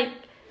feel like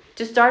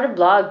to start a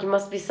blog, you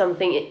must be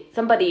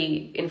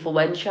somebody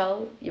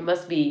influential. You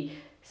must be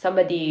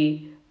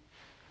somebody,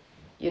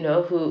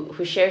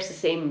 who shares the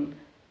same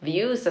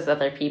views as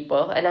other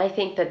people. And I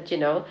think that,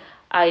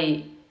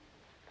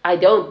 I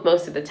don't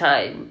most of the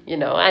time,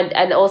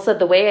 and also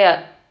the way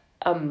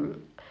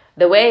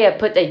I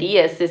put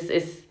ideas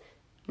is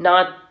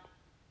not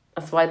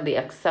as widely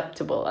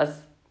acceptable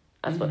as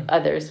what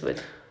others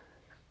would.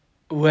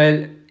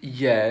 Well,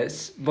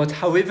 yes, but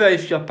however,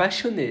 if you're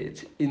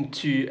passionate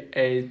into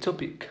a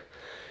topic,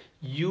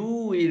 you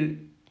will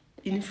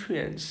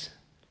influence,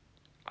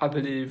 I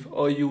believe,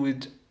 or you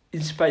would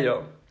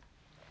inspire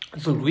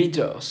the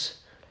readers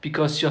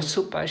because you're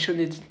so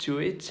passionate into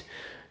it.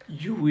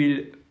 You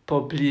will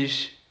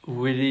publish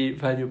really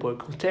valuable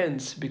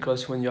contents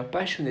because when you're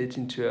passionate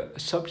into a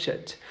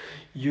subject,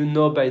 you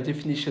know by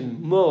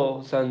definition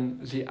more than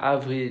the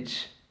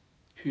average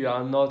who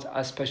are not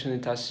as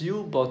passionate as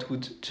you but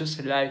would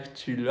just like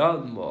to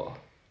learn more.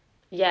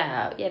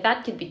 Yeah,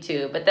 that could be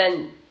too. But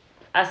then,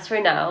 as for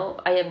now,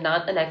 I am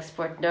not an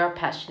expert nor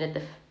passionate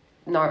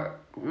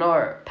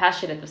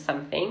of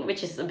something,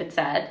 which is a bit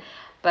sad.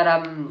 But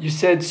You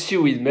said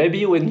sewing.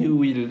 Maybe when you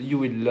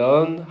will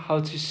learn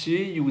how to sew,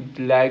 you would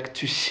like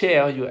to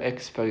share your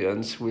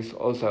experience with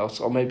others,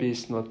 or maybe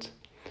it's not.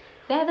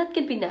 yeah, that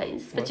could be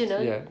nice. But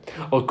Yeah,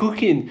 or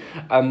cooking.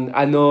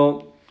 I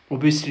know.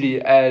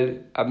 Obviously, I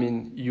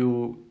mean,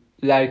 you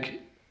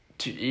like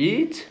to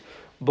eat,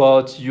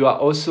 but you are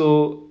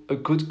also a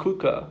good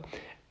cooker,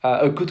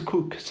 a good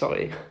cook.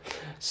 Sorry,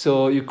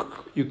 so you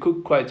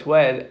cook quite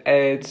well,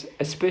 and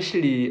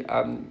especially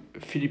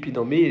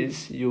Filipino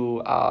meals.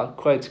 You are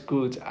quite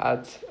good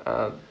at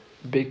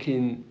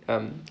baking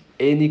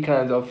any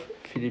kind of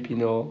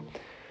Filipino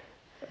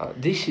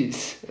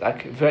dishes,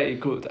 like very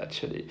good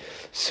actually.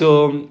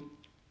 So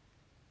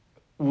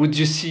would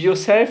you see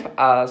yourself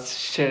as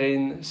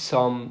sharing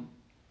some,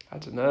 I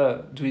don't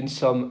know, doing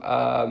some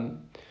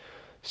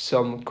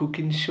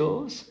cooking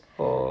shows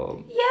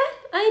or yeah,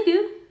 I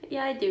do.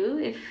 Yeah, I do.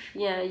 If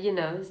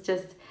it's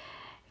just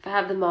if I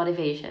have the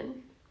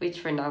motivation, which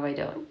for now I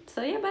don't.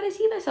 So yeah, but I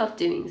see myself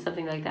doing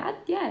something like that.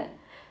 Yeah.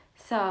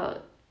 So,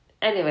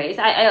 anyways,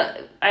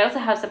 I also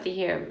have something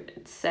here.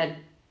 It said,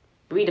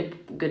 read a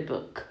good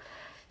book.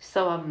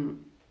 So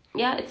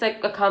yeah, it's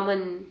like a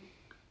common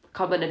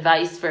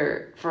advice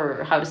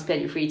for how to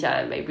spend your free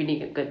time by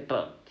reading a good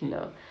book.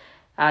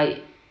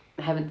 I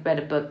haven't read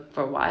a book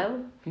for a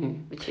while,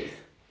 which is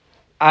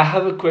I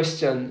have a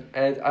question,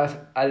 and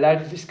I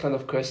like this kind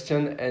of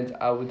question, and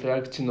I would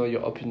like to know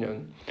your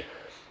opinion.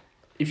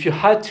 If you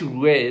had to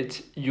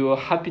rate your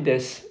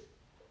happiness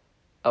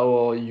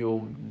or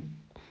your,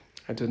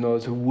 I don't know,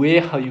 the way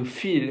how you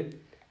feel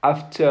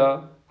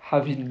after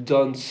having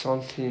done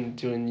something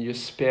during your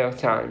spare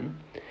time,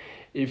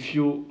 if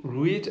you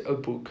read a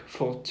book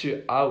for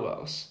 2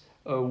 hours,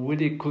 a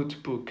really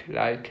good book,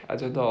 like, I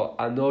don't know,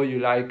 I know you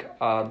like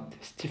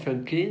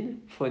Stephen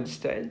King, for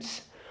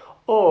instance,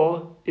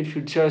 or if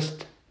you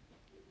just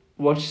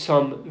watch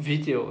some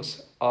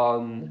videos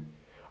on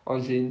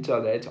the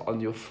internet on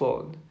your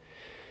phone,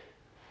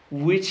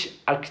 which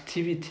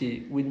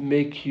activity will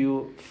make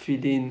you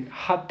feeling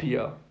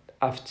happier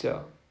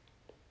after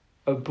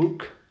a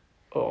book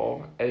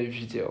or a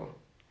video?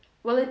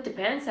 well, it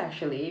depends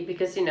actually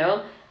because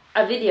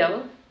a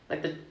video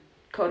like the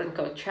quote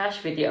unquote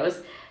trash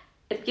videos,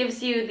 it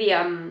gives you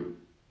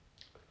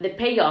the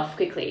payoff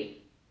quickly.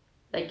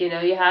 Like you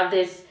have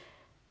this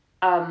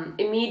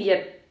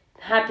immediate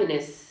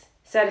happiness,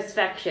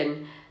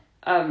 satisfaction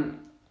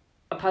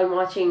upon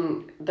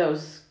watching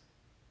those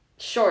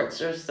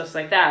shorts or stuff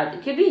like that.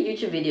 It could be a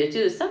YouTube video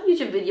too. Some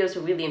YouTube videos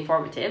are really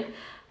informative,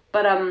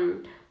 but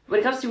when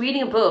it comes to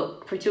reading a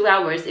book for 2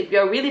 hours, if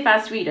you're a really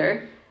fast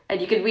reader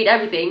and you can read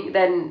everything,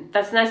 then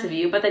that's nice of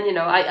you. But then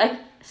I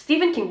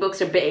Stephen King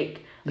books are big,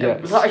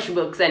 Yes. large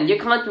books, and you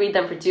can't read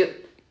them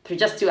for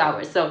just 2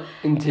 hours. So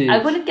Indeed. I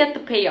wouldn't get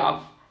the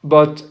payoff.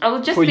 But I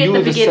will just for be at you, the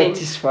the beginning.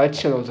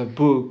 satisfaction of the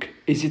book,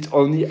 is it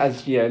only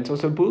at the end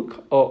of the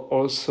book or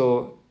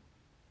also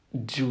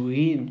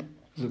during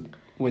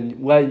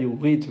while you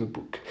read the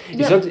book?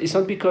 Yeah. It's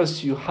not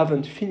because you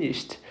haven't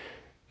finished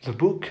the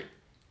book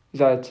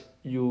that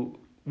you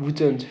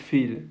wouldn't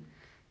feel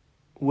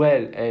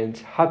well and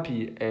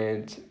happy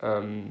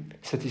and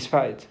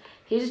satisfied.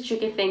 Here's the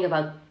tricky thing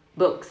about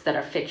books that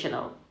are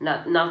fictional,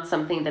 not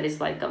something that is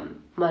like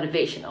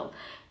motivational.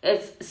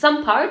 It's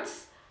some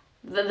parts,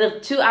 the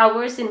 2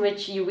 hours in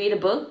which you read a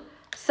book,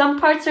 some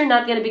parts are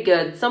not gonna be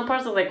good. Some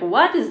parts are like,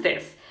 what is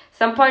this?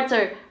 Some parts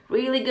are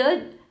really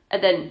good,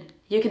 and then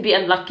you could be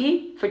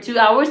unlucky. For 2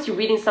 hours, you're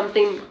reading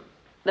something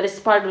that is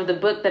part of the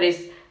book that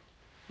is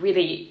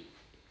really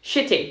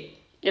shitty,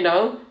 you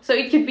know? So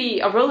it could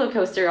be a roller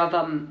coaster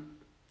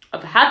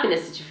of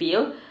happiness that you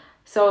feel.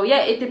 So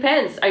yeah, it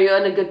depends. Are you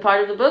on a good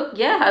part of the book?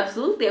 Yeah,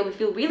 absolutely. I would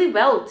feel really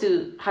well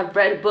to have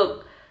read a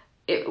book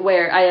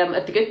where I am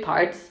at the good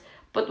parts.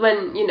 But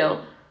when,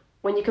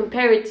 when you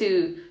compare it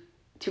to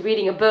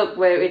reading a book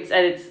where it's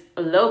at its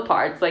low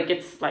parts, like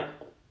it's like,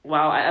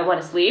 wow, I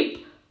want to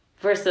sleep,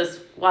 versus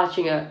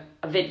watching a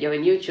video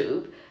on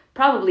YouTube,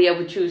 probably I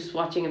would choose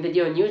watching a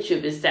video on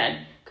YouTube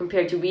instead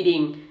compared to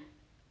reading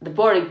the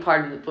boring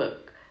part of the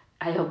book.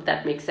 I hope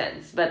that makes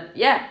sense. But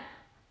yeah,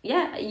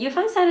 you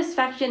find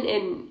satisfaction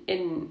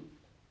in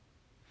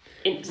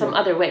some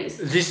other ways.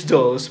 This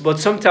does, but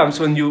sometimes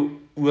when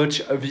you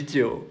watch a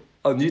video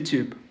on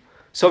YouTube,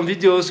 some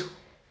videos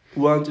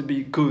won't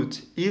be good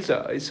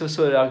either. It's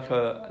also like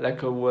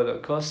a roller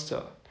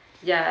coaster.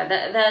 Yeah,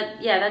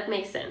 that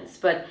makes sense.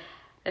 But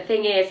the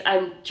thing is,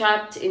 I'm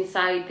trapped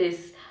inside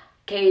this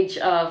cage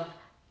of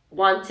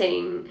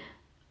wanting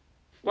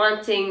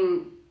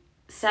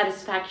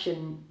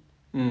satisfaction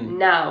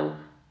now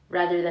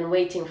rather than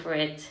waiting for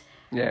it.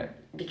 Yeah.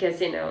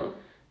 Because You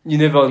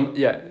never,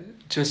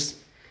 just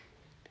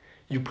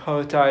you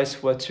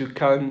prioritize what you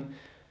can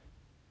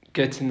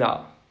get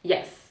now.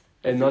 Yes.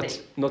 And not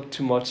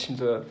too much in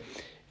the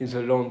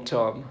long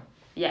term.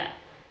 Yeah.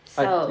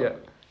 So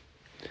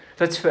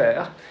that's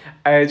fair.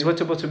 And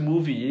what about a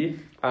movie?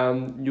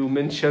 You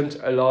mentioned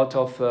a lot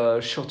of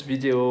short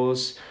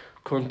videos,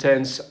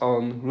 contents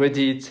on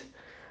Reddit,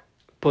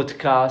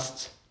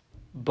 podcasts,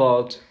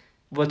 but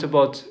what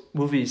about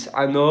movies?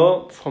 I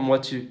know from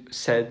what you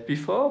said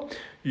before,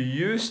 you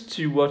used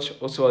to watch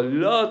also a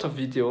lot of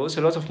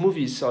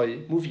movies,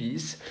 same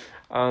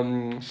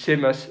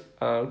as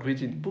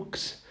reading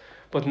books.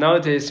 But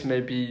nowadays,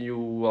 maybe you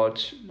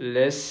watch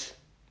less,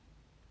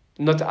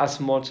 not as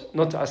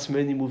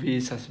many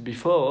movies as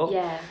before.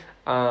 Yeah.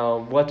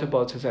 What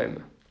about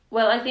them?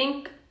 Well, I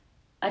think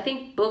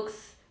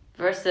books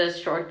versus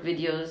short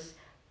videos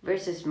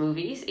versus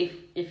movies.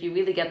 If you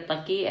really get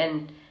lucky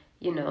and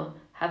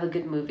have a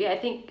good movie, I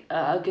think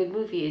a good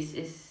movie is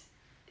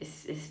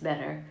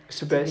better. It's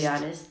the to best. be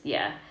honest,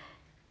 yeah.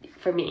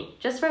 For me,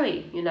 just for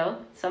me,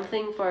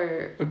 something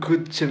for A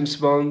good James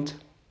Bond.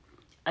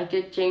 a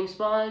good James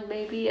Bond,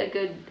 maybe a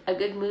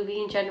good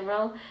movie in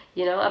general.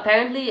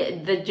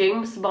 Apparently the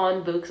James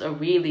Bond books are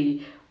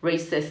really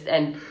racist,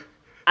 and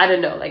I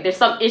don't know, like there's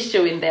some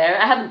issue in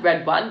there. I haven't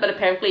read one, but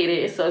apparently it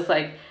is. So it's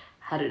like,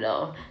 I don't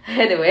know.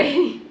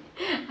 Anyway,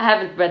 I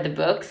haven't read the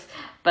books,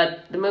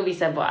 but the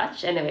movies I've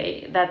watched.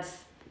 Anyway,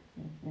 that's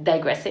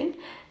digressing.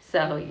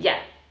 So yeah,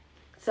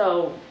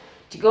 so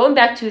going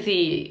back to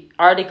the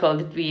article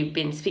that we've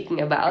been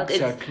speaking about,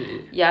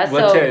 Exactly.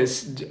 What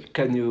else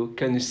can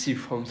you see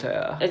from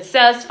there? It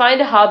says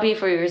find a hobby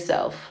for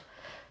yourself.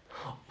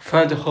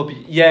 Find a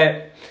hobby.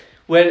 Yeah.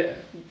 Well,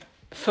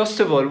 first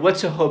of all,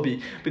 what's a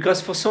hobby?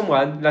 Because for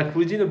someone, like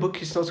reading a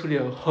book is not really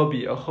a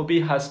hobby. A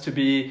hobby has to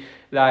be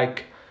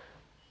like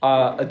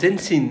a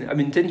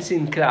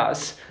dancing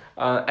class.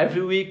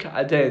 Every week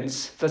I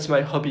dance. That's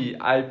my hobby.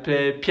 I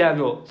play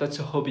piano. That's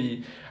a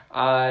hobby.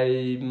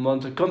 I'm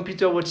on the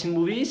computer watching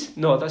movies.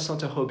 No, that's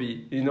not a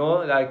hobby.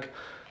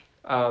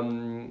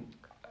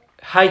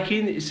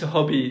 Hiking is a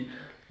hobby.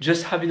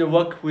 Just having a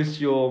walk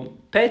with your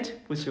pet,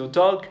 with your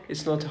dog,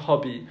 it's not a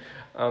hobby.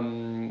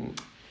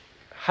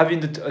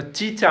 Having a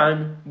tea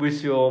time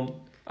with your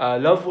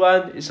loved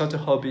one is not a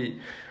hobby.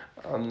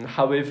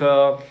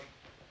 However,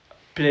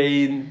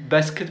 playing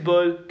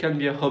basketball can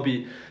be a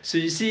hobby. So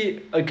you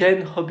see,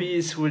 again, hobby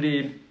is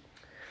really...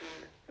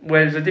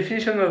 Well, the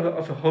definition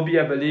of a hobby,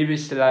 I believe,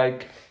 is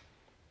like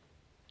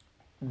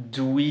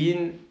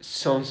doing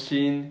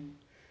something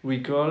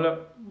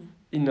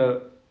in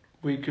a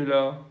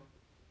regular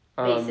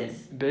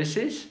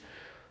basis,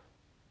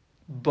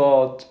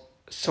 but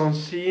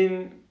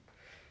something...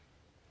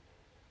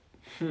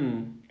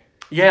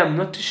 Yeah, I'm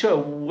not too sure.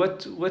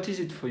 What is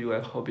it for you,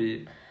 a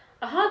hobby?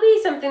 A hobby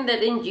is something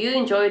that you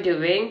enjoy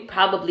doing,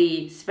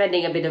 probably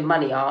spending a bit of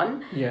money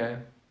on. Yeah.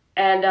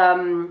 And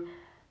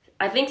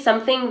I think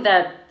something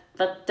that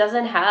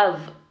doesn't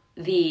have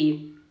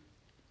the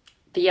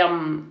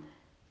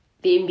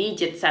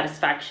immediate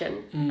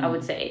satisfaction, I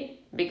would say.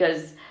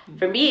 Because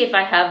for me, if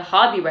I have a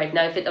hobby right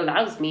now, if it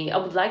allows me, I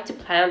would like to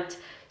plant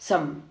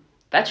some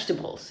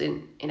vegetables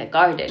in a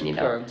garden,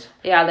 Plant.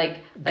 Yeah,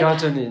 like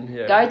gardening.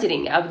 Yeah.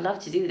 Gardening, I would love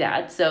to do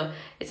that. So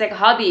it's like a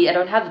hobby. I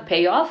don't have a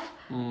payoff.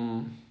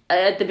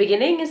 At the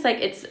beginning, it's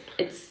like it's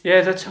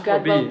that's a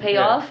gradual hobby.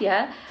 payoff.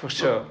 For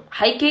sure.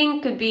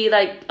 Hiking could be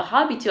like a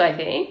hobby too. I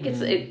think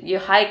you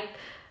hike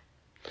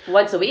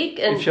once a week,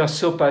 and if you're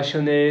so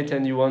passionate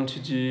and you want to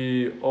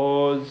do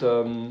all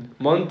the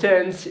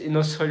mountains in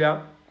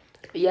Australia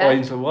or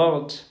in the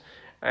world,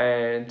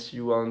 and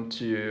you want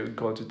to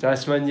go to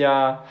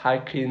Tasmania,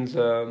 hiking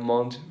the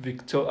Mount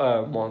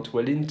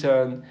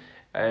Wellington,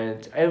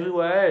 and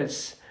everywhere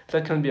else.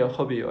 That can be a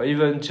hobby, or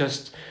even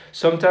just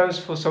sometimes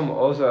for some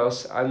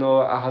others. I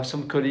know I have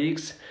some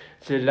colleagues.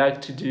 They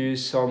like to do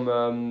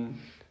some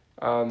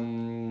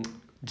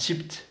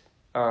jeeped,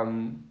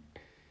 um,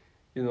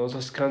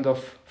 those kind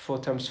of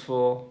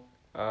 4x4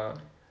 uh,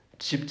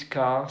 jeeped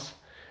cars,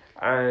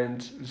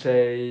 and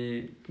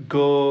they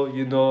go,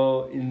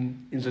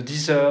 in the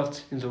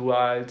desert, in the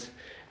wild,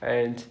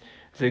 and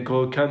they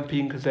go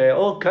camping there.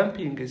 Oh,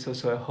 camping is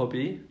also a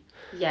hobby.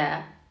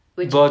 Yeah,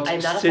 which But I'm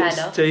not a fan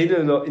of. staying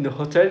in a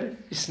hotel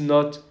is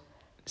not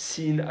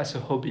seen as a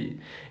hobby.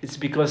 It's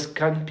because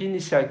camping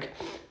is like,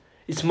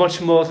 it's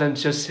much more than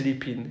just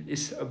sleeping.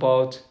 It's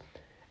about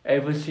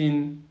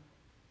everything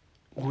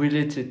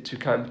related to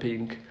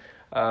camping.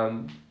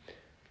 Um,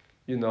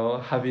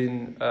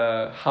 having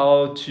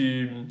how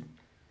to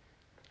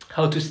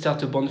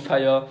start a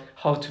bonfire,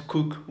 how to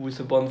cook with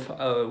a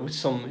bonfire, with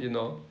some,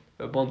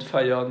 a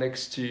bonfire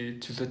next to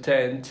the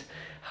tent,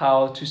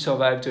 how to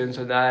survive during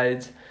the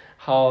night,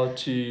 how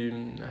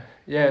to,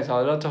 yeah, there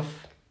are a lot of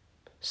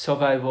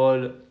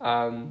survival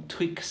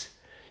tricks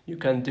you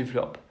can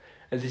develop.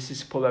 And this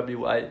is probably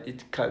why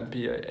it can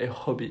be a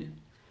hobby.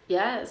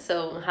 Yeah,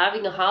 so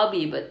having a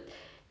hobby, but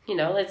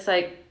it's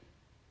like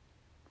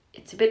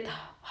it's a bit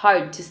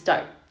hard to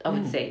start, I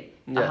would say,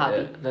 a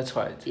hobby. Yeah, that's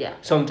right. Yeah.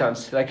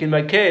 Sometimes, like in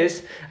my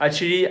case,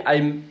 actually,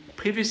 I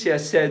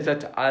said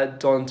that I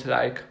don't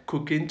like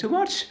cooking too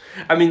much.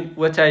 I mean,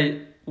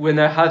 when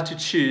I have to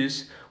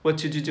choose what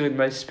to do during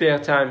my spare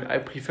time, I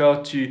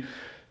prefer to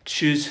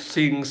choose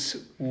things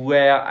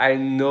where I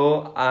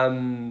know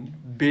I'm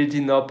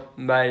building up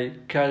my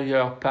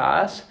career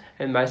path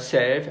and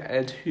myself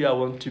and who I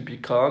want to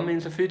become in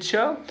the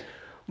future.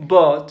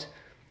 But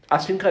I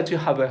think I do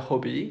have a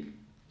hobby.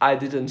 I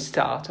didn't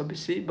start,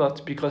 obviously,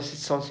 but because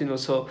it's something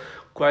also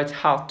quite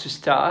hard to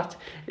start,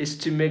 is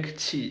to make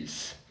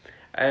cheese.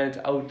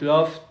 And I would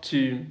love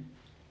to.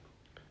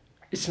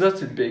 It's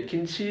not a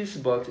baking cheese,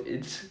 but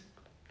it's,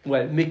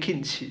 well,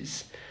 making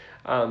cheese.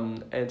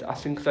 And I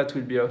think that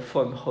will be a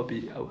fun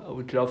hobby. I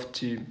would love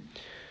to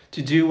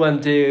do one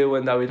day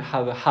when I will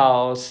have a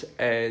house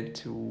and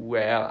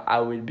where I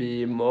will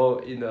be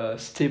more in a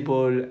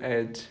stable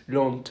and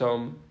long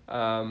term,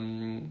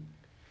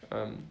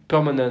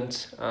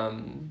 permanent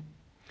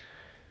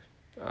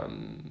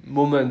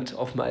moment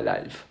of my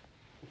life.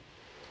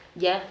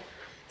 Yeah.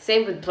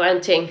 Same with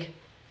planting.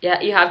 Yeah,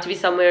 you have to be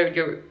somewhere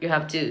you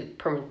have to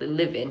permanently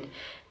live in,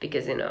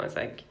 because it's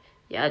like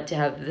you have to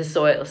have the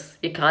soils.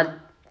 You can't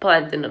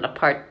plant in an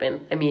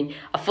apartment. I mean,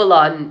 a full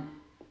on,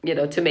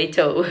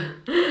 tomato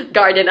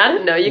garden. I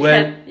don't know. You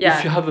Well, can't. Yeah.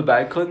 if you have a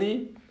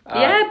balcony,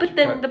 Yeah, but you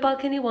then can. the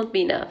balcony won't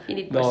be enough. You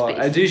need more No,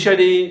 space. and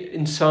usually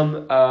in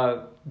some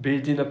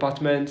building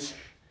apartments,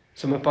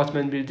 some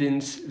apartment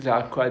buildings, they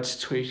are quite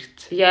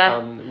strict Yeah.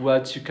 on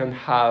what you can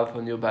have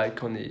on your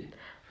balcony.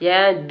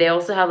 Yeah, they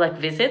also have like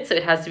visits, so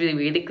it has to be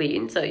really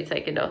clean. So it's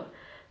like.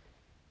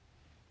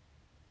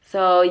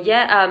 So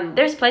yeah,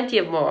 there's plenty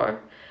of more.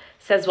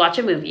 Says watch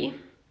a movie.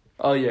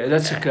 Oh yeah,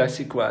 that's a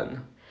classic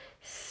one.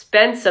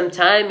 Spend some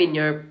time in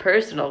your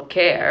personal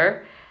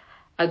care.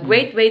 A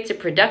great way to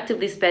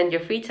productively spend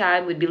your free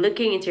time would be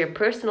looking into your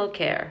personal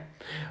care.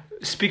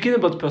 Speaking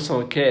about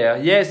personal care,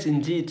 yes,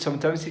 indeed,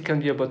 sometimes it can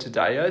be about a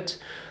diet.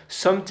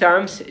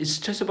 Sometimes it's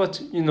just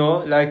about,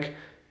 like,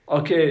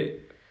 okay,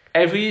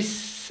 every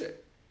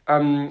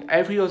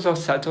other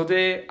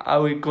Saturday I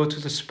will go to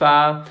the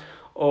spa,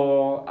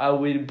 or I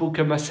will book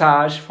a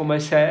massage for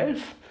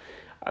myself.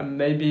 And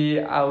maybe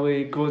I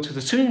will go to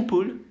the swimming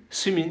pool.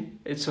 Swimming,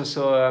 it's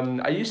also,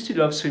 I used to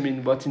love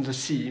swimming, but in the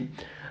sea.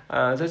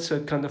 That's a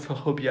kind of a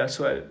hobby as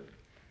well.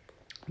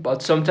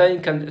 But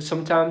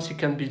sometimes it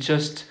can be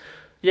just,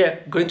 yeah,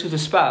 going to the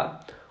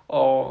spa,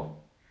 or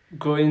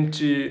going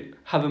to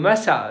have a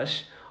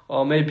massage,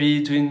 or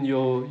maybe doing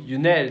your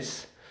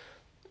nails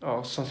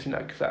or something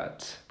like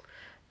that.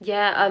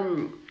 Yeah,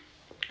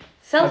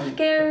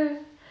 self-care.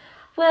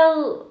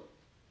 Well,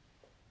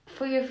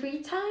 for your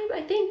free time,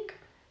 I think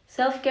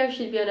self-care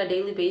should be on a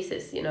daily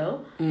basis.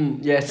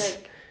 Yes.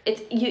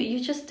 Like you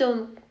just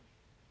don't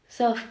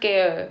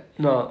self-care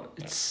No,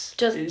 it's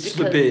just it's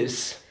the because.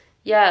 base.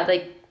 Yeah,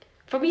 like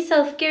for me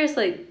self-care is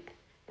like,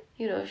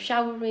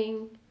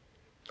 showering,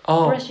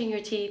 Oh, brushing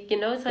your teeth,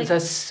 it's like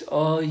that's,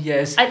 oh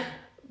yes. I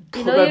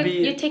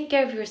Probably, you take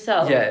care of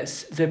yourself.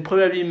 yes. They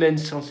probably meant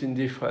something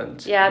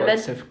different Yeah, I about meant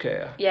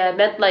self-care. yeah, I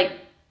meant like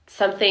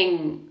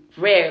something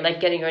rare, like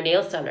getting your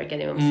nails done or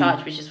getting a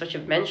massage, which is what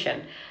you've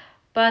mentioned.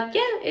 But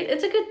yeah,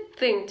 it's a good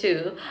thing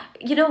too.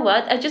 You know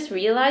what? I just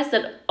realized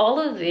that all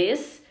of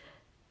this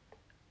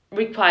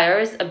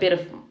requires a bit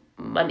of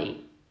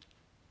money.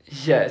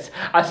 Yes,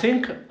 I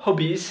think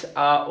hobbies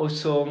are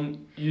also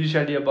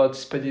usually about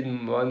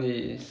spending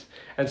money,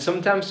 and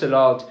sometimes a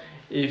lot.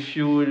 If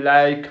you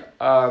like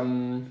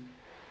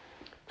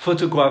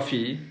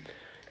photography,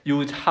 you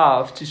would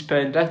have to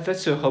spend,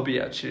 that's a hobby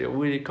actually, a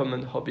really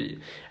common hobby,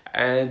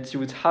 and you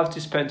would have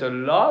to spend a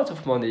lot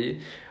of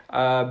money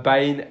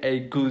buying a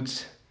good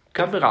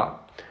camera.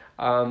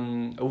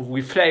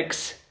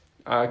 Reflex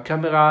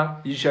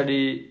camera,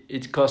 usually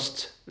it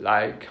costs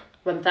like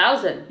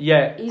 1,000.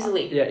 yeah,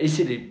 Easily. yeah,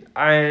 easily,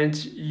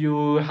 and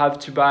you have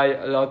to buy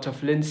a lot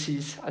of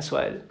lenses as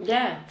well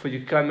Yeah. for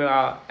your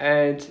camera,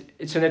 and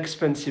it's an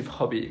expensive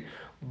hobby.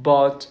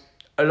 But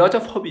a lot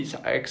of hobbies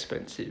are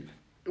expensive.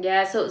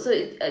 Yeah,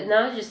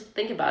 now just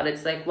think about it.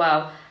 It's like,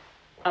 wow,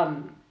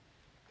 um,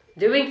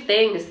 doing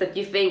things that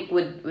you think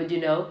would would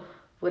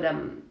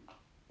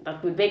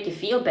that would make you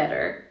feel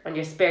better on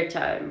your spare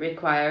time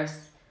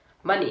requires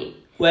money.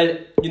 Well,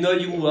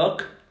 you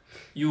work,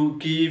 you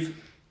give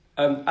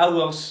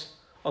hours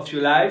of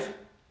your life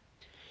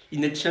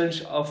in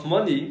exchange of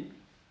money,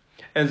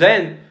 and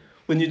then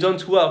when you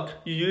don't work,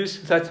 you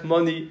use that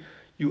money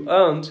you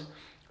earned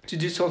to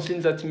do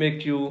something that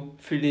make you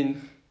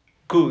feeling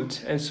good,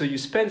 and so you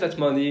spend that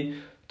money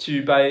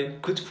to buy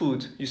good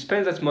food. You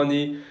spend that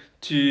money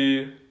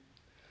to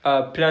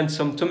plant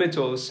some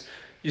tomatoes.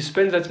 You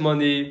spend that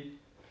money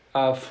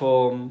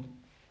for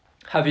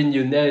having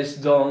your nails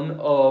done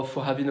or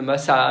for having a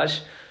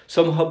massage.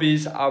 Some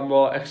hobbies are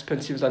more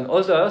expensive than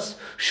others.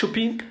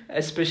 Shopping,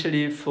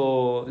 especially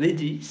for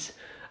ladies,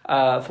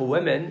 for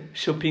women,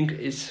 shopping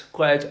is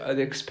quite an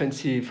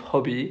expensive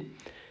hobby,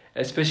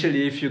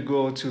 especially if you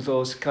go to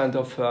those kind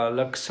of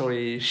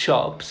luxury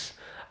shops.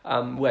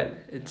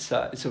 It's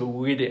a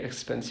really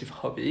expensive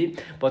hobby,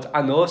 but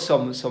I know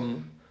some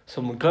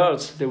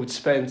girls, they would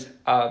spend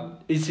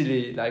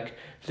easily, like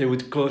they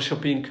would go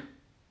shopping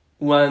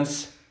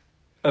once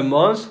a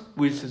month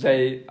with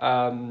their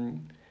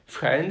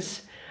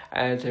friends,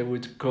 and they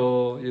would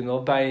go,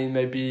 buying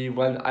maybe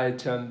one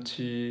item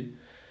to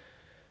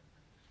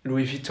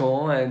Louis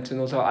Vuitton and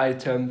another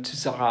item to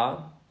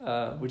Zara,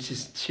 which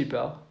is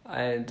cheaper,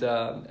 and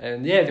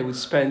yeah, they would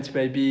spend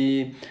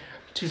maybe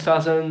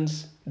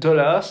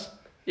 $2,000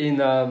 in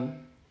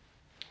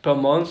per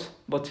month,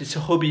 but it's a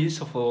hobby,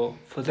 so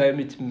for them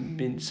it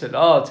means a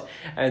lot.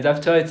 And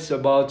after, it's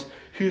about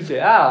who they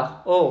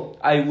are. Oh,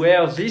 I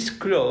wear these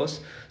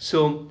clothes,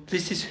 so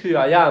this is who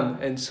I am,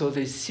 and so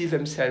they see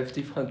themselves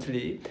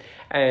differently.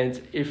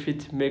 And if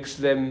it makes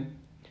them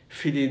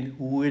feeling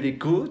really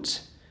good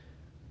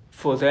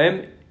for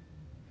them,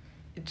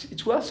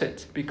 it's worth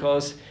it,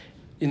 because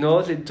they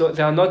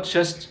are not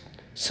just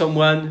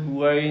someone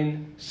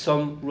wearing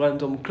some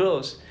random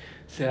clothes.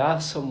 They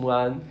are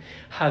someone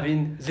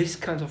having this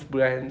kind of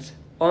brand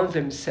on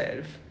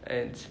themselves,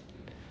 and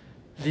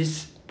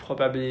this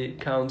probably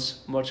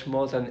counts much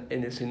more than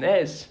anything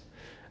else.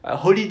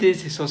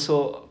 Holidays is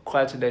also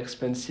quite an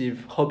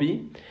expensive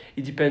hobby.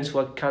 It depends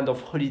what kind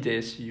of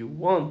holidays you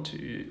want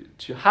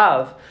to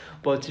have.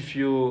 But if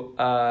you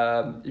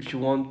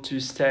want to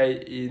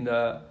stay in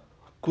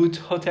good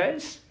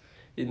hotels,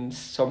 in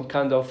some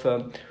kind of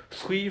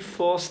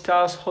 3-4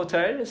 stars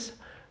hotels,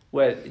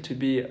 well, it will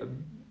be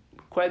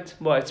quite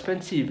more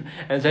expensive.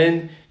 And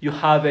then you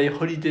have a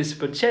holidays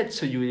budget,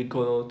 so you will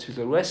go to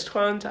the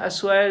restaurant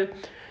as well.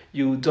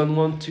 You don't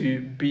want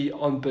to be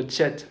on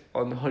budget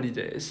on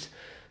holidays.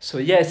 So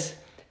yes,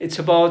 it's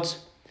about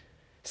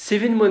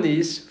saving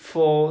monies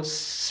for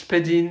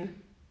spending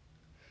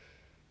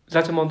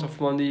that amount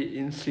of money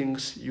in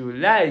things you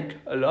like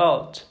a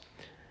lot,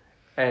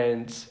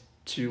 and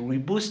to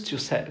reboost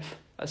yourself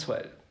as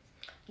well.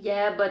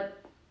 Yeah,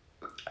 but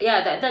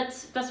yeah,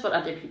 that's what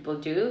other people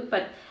do.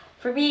 But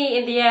for me,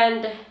 in the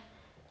end,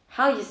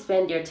 how you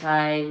spend your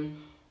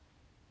time,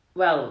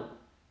 well,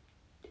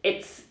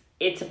 it's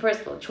a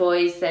personal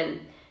choice,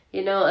 and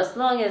as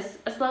long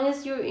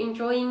as you're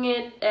enjoying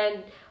it,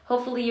 and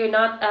hopefully you're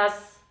not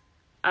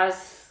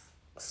as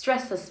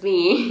stressed as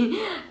me,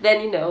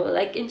 then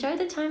like enjoy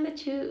the time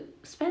that you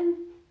spend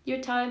your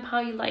time how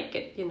you like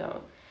it.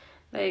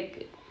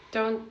 Like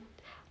don't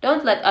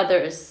don't let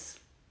others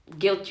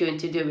guilt you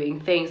into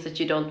doing things that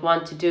you don't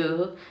want to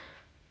do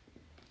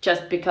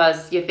just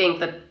because you think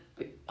that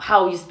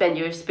how you spend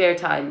your spare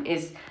time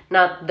is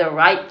not the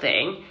right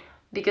thing,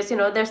 because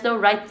there's no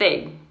right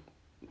thing.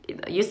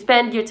 You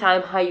spend your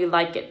time how you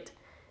like it,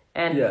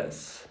 and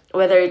Yes.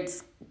 whether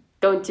it's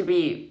going to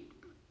be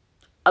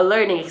a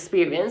learning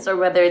experience or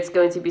whether it's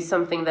going to be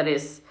something that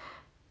is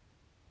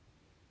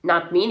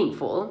not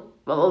meaningful.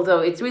 Well, although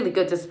it's really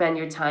good to spend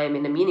your time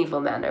in a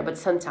meaningful manner, but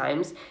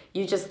sometimes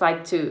you just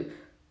like to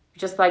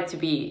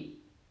be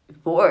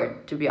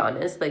bored, to be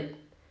honest,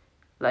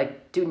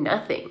 like do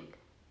nothing.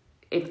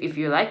 If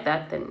you like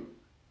that, then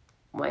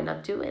why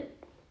not do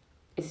it?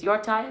 It's your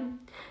time.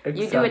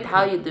 You do it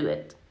how Exactly. you do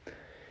it.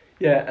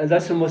 Yeah, and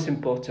that's the most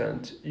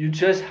important. You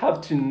just have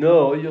to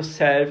know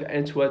yourself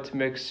and what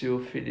makes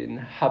you feeling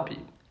happy.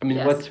 I mean,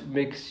 Yes. what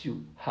makes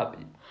you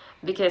happy.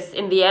 Because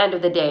in the end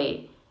of the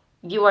day,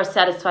 you are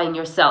satisfying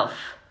yourself.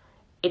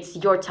 It's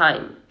your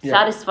time. Yeah,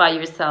 Satisfy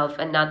yourself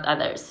and not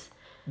others.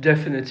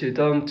 definitely.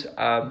 Don't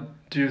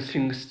do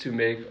things to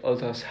make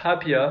others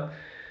happier.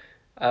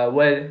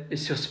 Well,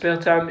 it's your spare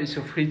time, it's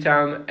your free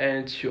time,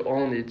 and you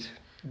own it.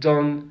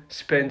 Don't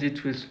spend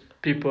it with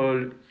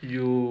people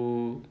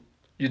you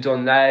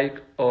don't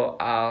like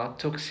or are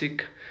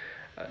toxic.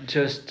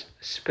 just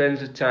spend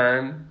the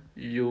time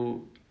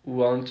you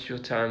want your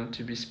time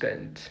to be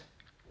spent.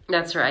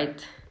 That's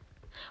right.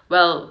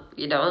 Well,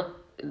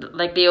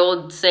 like the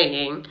old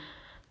saying,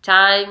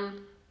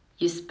 time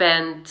you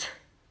spent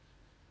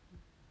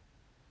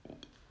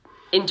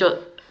enjoy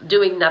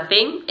doing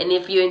nothing, and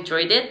if you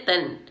enjoyed it,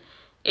 then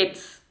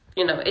it's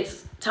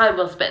time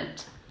well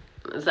spent.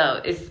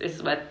 So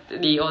it's what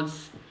the old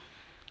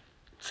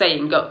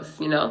saying goes.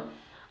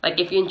 Like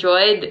if you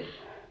enjoyed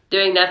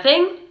doing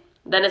nothing,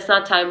 then it's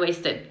not time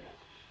wasted.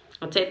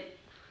 That's it.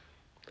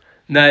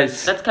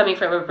 Nice. That's coming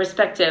from a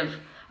perspective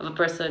of a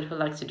person who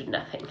likes to do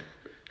nothing.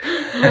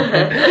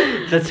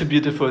 That's a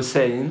beautiful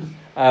saying.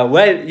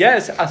 Well,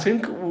 yes, I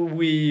think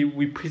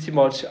we pretty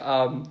much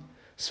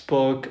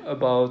spoke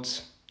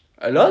about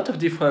a lot of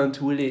different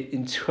really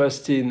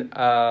interesting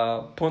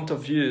point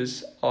of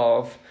views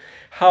of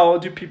how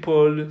do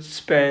people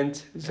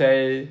spend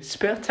their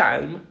spare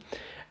time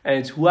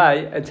and why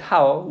and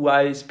how.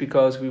 Why is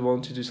because we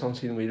want to do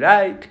something we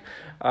like,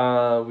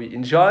 we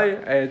enjoy,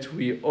 and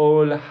we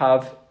all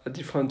have a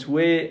different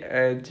way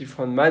and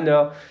different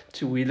manner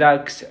to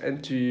relax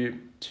and to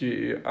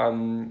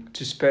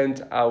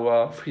spend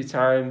our free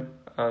time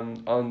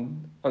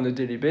on a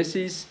daily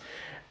basis,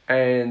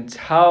 and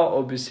how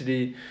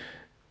obviously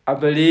I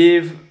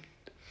believe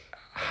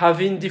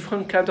having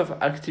different kind of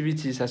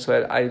activities as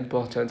well are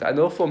important. I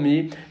know for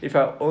me, if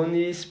I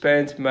only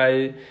spend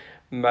my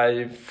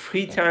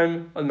free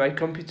time on my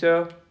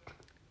computer,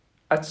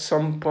 at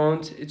some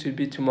point it will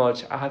be too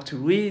much. I have to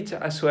read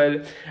as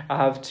well. I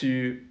have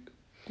to,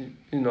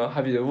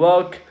 have either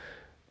work,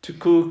 to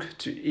cook,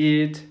 to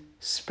eat,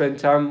 spend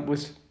time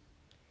with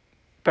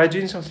by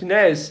doing something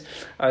else.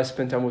 I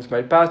spend time with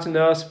my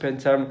partner, spend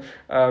time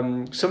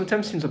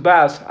sometimes in the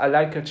bath. I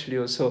like actually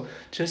also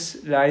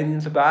just lying in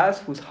the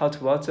bath with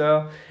hot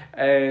water,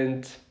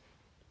 and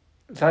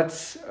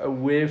that's a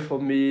way for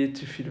me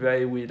to feel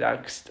very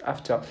relaxed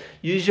after.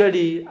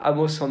 Usually I'm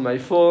also on my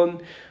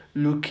phone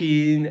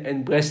looking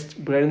and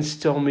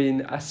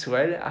brainstorming as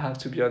well, I have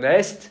to be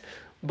honest,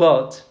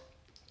 but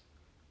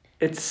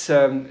it's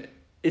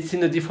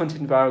in a different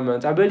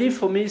environment. I believe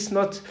for me it's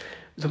not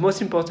the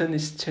most important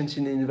is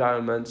changing the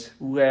environment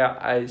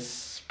where I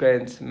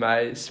spend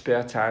my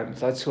spare time.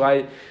 That's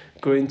why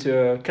going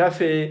to a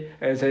cafe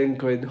and then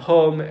going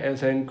home and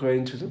then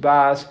going to the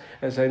bath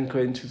and then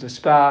going to the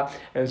spa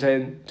and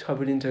then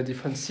traveling to a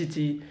different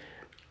city,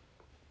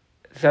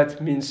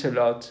 that means a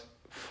lot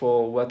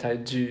for what I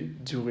do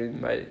during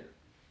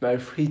my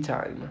free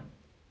time.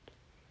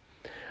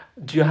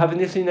 Do you have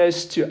anything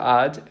else to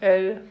add,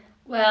 Elle?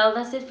 Well,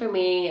 that's it for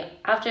me.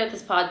 After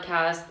this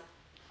podcast,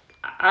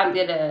 I'm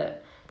gonna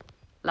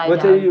lie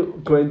What are down.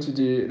 you going to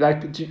do?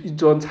 Like, you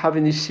don't have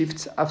any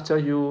shifts after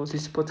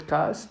this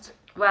podcast?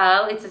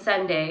 Well, it's a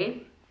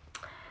Sunday.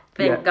 Yeah,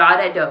 Thank God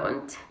I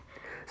don't.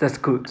 that's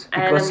good.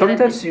 And Because I'm gonna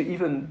sometimes you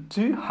even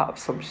do have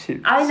some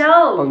shifts I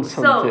know. on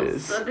So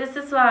Sundays. this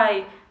is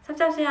why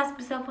sometimes I ask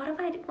myself, why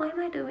am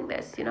I doing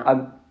this?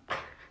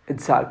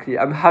 Exactly.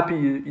 I'm happy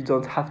you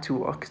don't have to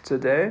work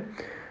today.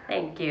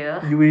 Thank you.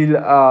 You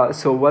will.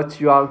 So what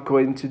you are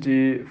going to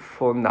do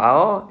for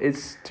now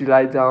is to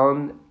lie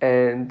down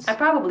and. I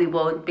probably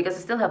won't because I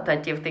still have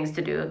plenty of things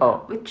to do.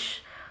 Oh.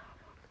 Which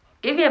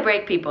give me a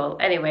break, people.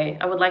 Anyway,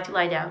 I would like to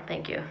lie down.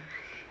 Thank you.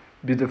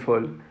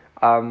 Beautiful.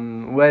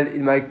 Well,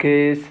 in my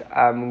case,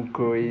 I'm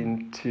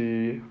going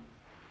to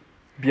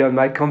be on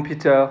my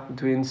computer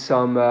doing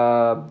some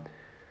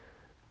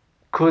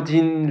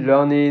coding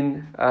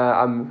learning.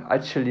 I'm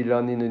actually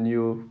learning a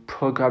new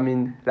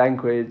programming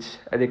language,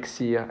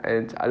 Elixir,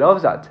 and I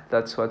love that.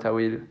 That's what I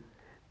will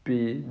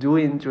be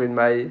doing during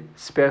my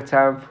spare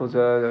time for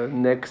the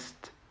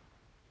next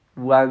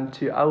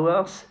 1-2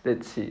 hours.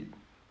 Let's see.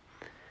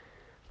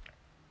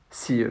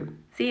 See you.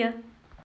 See ya.